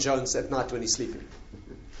operate on Jones at night when he's sleeping.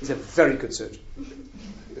 He's a very good surgeon.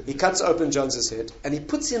 He cuts open Jones's head and he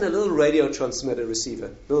puts in a little radio transmitter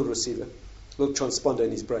receiver, little transponder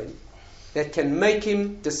in his brain that can make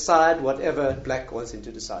him decide whatever Black wants him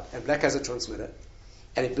to decide. And Black has a transmitter.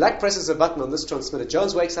 And if Black presses a button on this transmitter,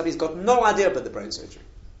 Jones wakes up, he's got no idea about the brain surgery.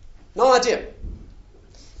 No idea.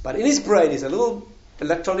 But in his brain is a little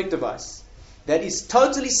electronic device that is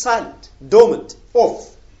totally silent, dormant,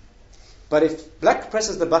 off. But if Black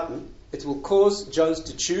presses the button, it will cause Jones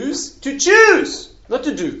to choose, not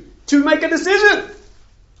to do, to make a decision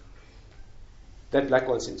that Black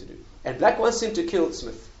wants him to do. And Black wants him to kill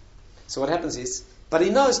Smith. So what happens is, but he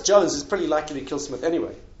knows Jones is pretty likely to kill Smith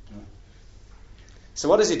anyway. So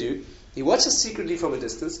what does he do? He watches secretly from a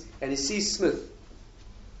distance and he sees Smith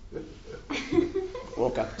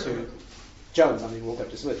walk up to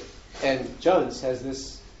Smith. And Jones has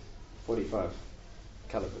this 45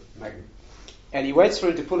 caliber Magnum. And he waits for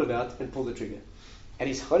him to pull it out and pull the trigger. And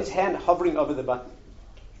he's got his hand hovering over the button.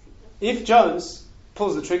 If Jones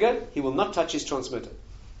pulls the trigger, he will not touch his transmitter.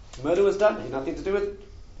 Murder was done, he had nothing to do with it.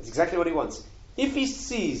 That's exactly what he wants. If he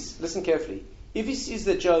sees, listen carefully, if he sees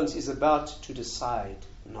that Jones is about to decide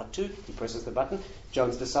not to, he presses the button,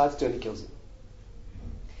 Jones decides to and he kills him.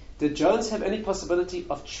 Did Jones have any possibility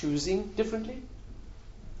of choosing differently?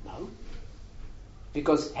 No.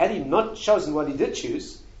 Because had he not chosen what he did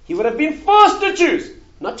choose, he would have been forced to choose,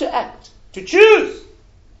 not to act, to choose.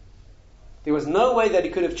 There was no way that he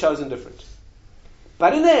could have chosen different.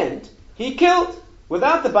 But in the end, he killed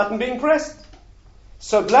without the button being pressed.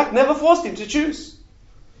 So Black never forced him to choose.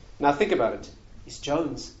 Now think about it. Is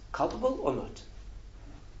Jones culpable or not?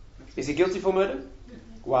 Is he guilty for murder?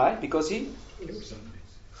 Why? Because he...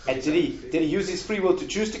 And did he use his free will to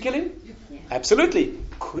choose to kill him? Yeah. Absolutely.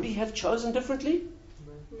 Could he have chosen differently?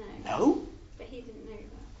 No. But he didn't know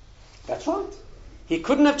that. That's right. He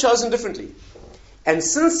couldn't have chosen differently. And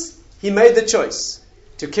since he made the choice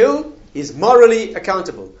to kill, he's morally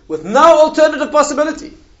accountable with no alternative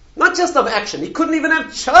possibility. Not just of action. He couldn't even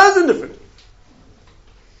have chosen differently.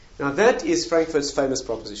 Now that is Frankfurt's famous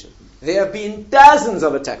proposition. There have been dozens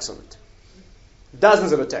of attacks on it.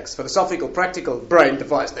 Dozens of attacks. Philosophical, practical, brain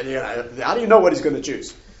device. How do you know what he's going to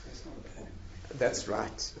choose? That's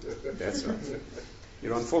right. That's right.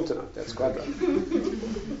 You're on form tonight. That's quite right.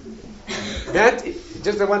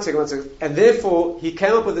 Just one second. And therefore, he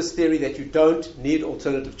came up with this theory that you don't need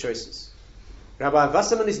alternative choices. Rabbi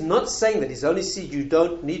Wasserman is not saying that. He's only saying you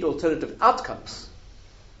don't need alternative outcomes.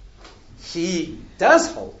 He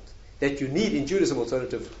does hold that you need in Judaism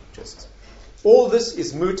alternative choices. All this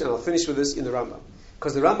is moot, and I'll finish with this in the Rambam.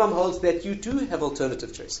 Because the Rambam holds that you do have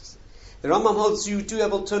alternative choices. The Rambam holds you do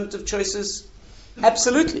have alternative choices.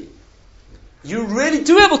 Absolutely. You really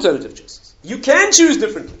do have alternative choices. You can choose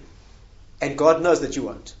differently. And God knows that you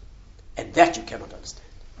won't. And that you cannot understand.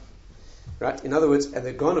 Right? In other words, and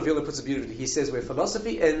the Gaon of Vilna puts it beautifully. He says, where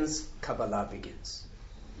philosophy ends, Kabbalah begins.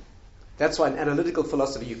 That's why in analytical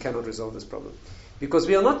philosophy you cannot resolve this problem. Because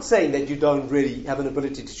we are not saying that you don't really have an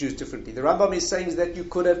ability to choose differently. The Rambam is saying that you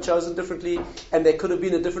could have chosen differently, and there could have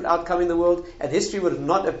been a different outcome in the world, and history would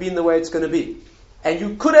not have been the way it's going to be. And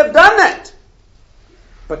you could have done that.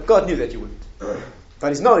 But God knew that you wouldn't. But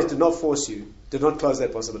His knowledge did not force you, did not close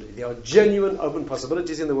that possibility. There are genuine, open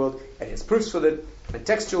possibilities in the world, and He has proofs for that, and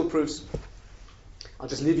textual proofs. I'll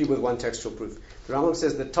just leave you with one textual proof. The Rambam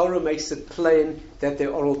says the Torah makes it plain that there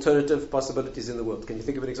are alternative possibilities in the world. Can you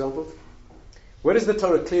think of an example? Where does the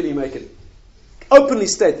Torah clearly make it, openly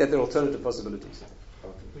state that there are alternative possibilities?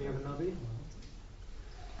 We have a Navi.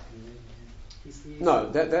 No,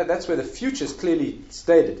 that's where the future is clearly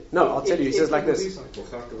stated. No, I'll tell you, he says like this.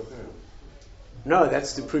 No,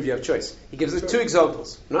 that's to prove you have choice. He gives us two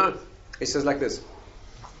examples. No, he says like this.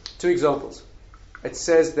 Two examples. It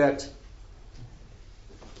says that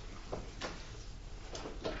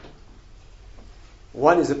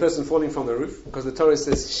one is a person falling from the roof, because the Torah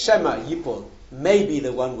says, Shema Yipol, maybe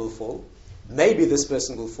the one will fall, maybe this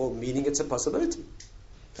person will fall, meaning it's a possibility.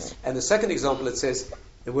 And the second example, it says,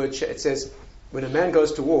 when a man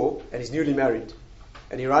goes to war and he's newly married,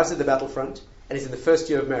 and he arrives at the battlefront, and he's in the first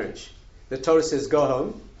year of marriage, the Torah says, go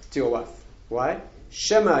home to your wife. Why?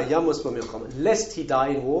 Shema Yamos B'milchama, lest he die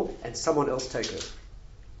in war and someone else take her.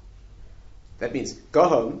 That means, go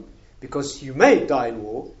home, Because you may die in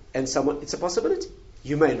war, and it's a possibility.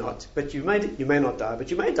 You may not, but you may not die,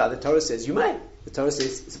 but you may die. The Torah says you may. The Torah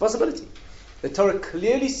says it's a possibility. The Torah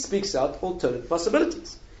clearly speaks out alternate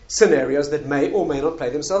possibilities, scenarios that may or may not play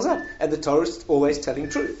themselves out. And the Torah is always telling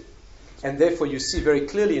truth. And therefore you see very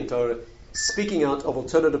clearly in Torah speaking out of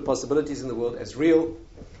alternative possibilities in the world as real,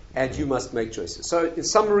 and you must make choices. So in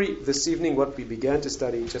summary, this evening what we began to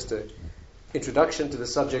study, just an introduction to the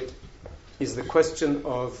subject, is the question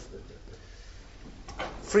of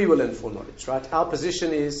free will and foreknowledge, right? Our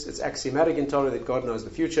position is, it's axiomatic in Torah that God knows the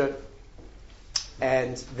future,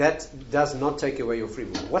 and that does not take away your free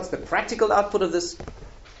will. What's the practical output of this?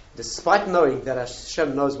 Despite knowing that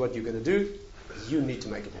Hashem knows what you're going to do, you need to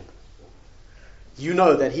make it happen. You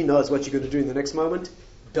know that He knows what you're going to do in the next moment.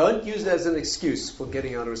 Don't use that as an excuse for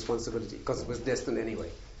getting out of responsibility, because it was destined anyway.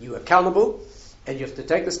 You're accountable, and you have to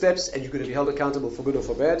take the steps, and you're going to be held accountable for good or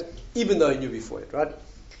for bad, even though you knew before it, right?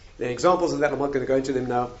 There are examples of that. I'm not going to go into them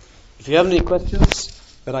now. If you have any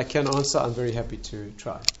questions that I can answer, I'm very happy to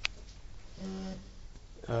try.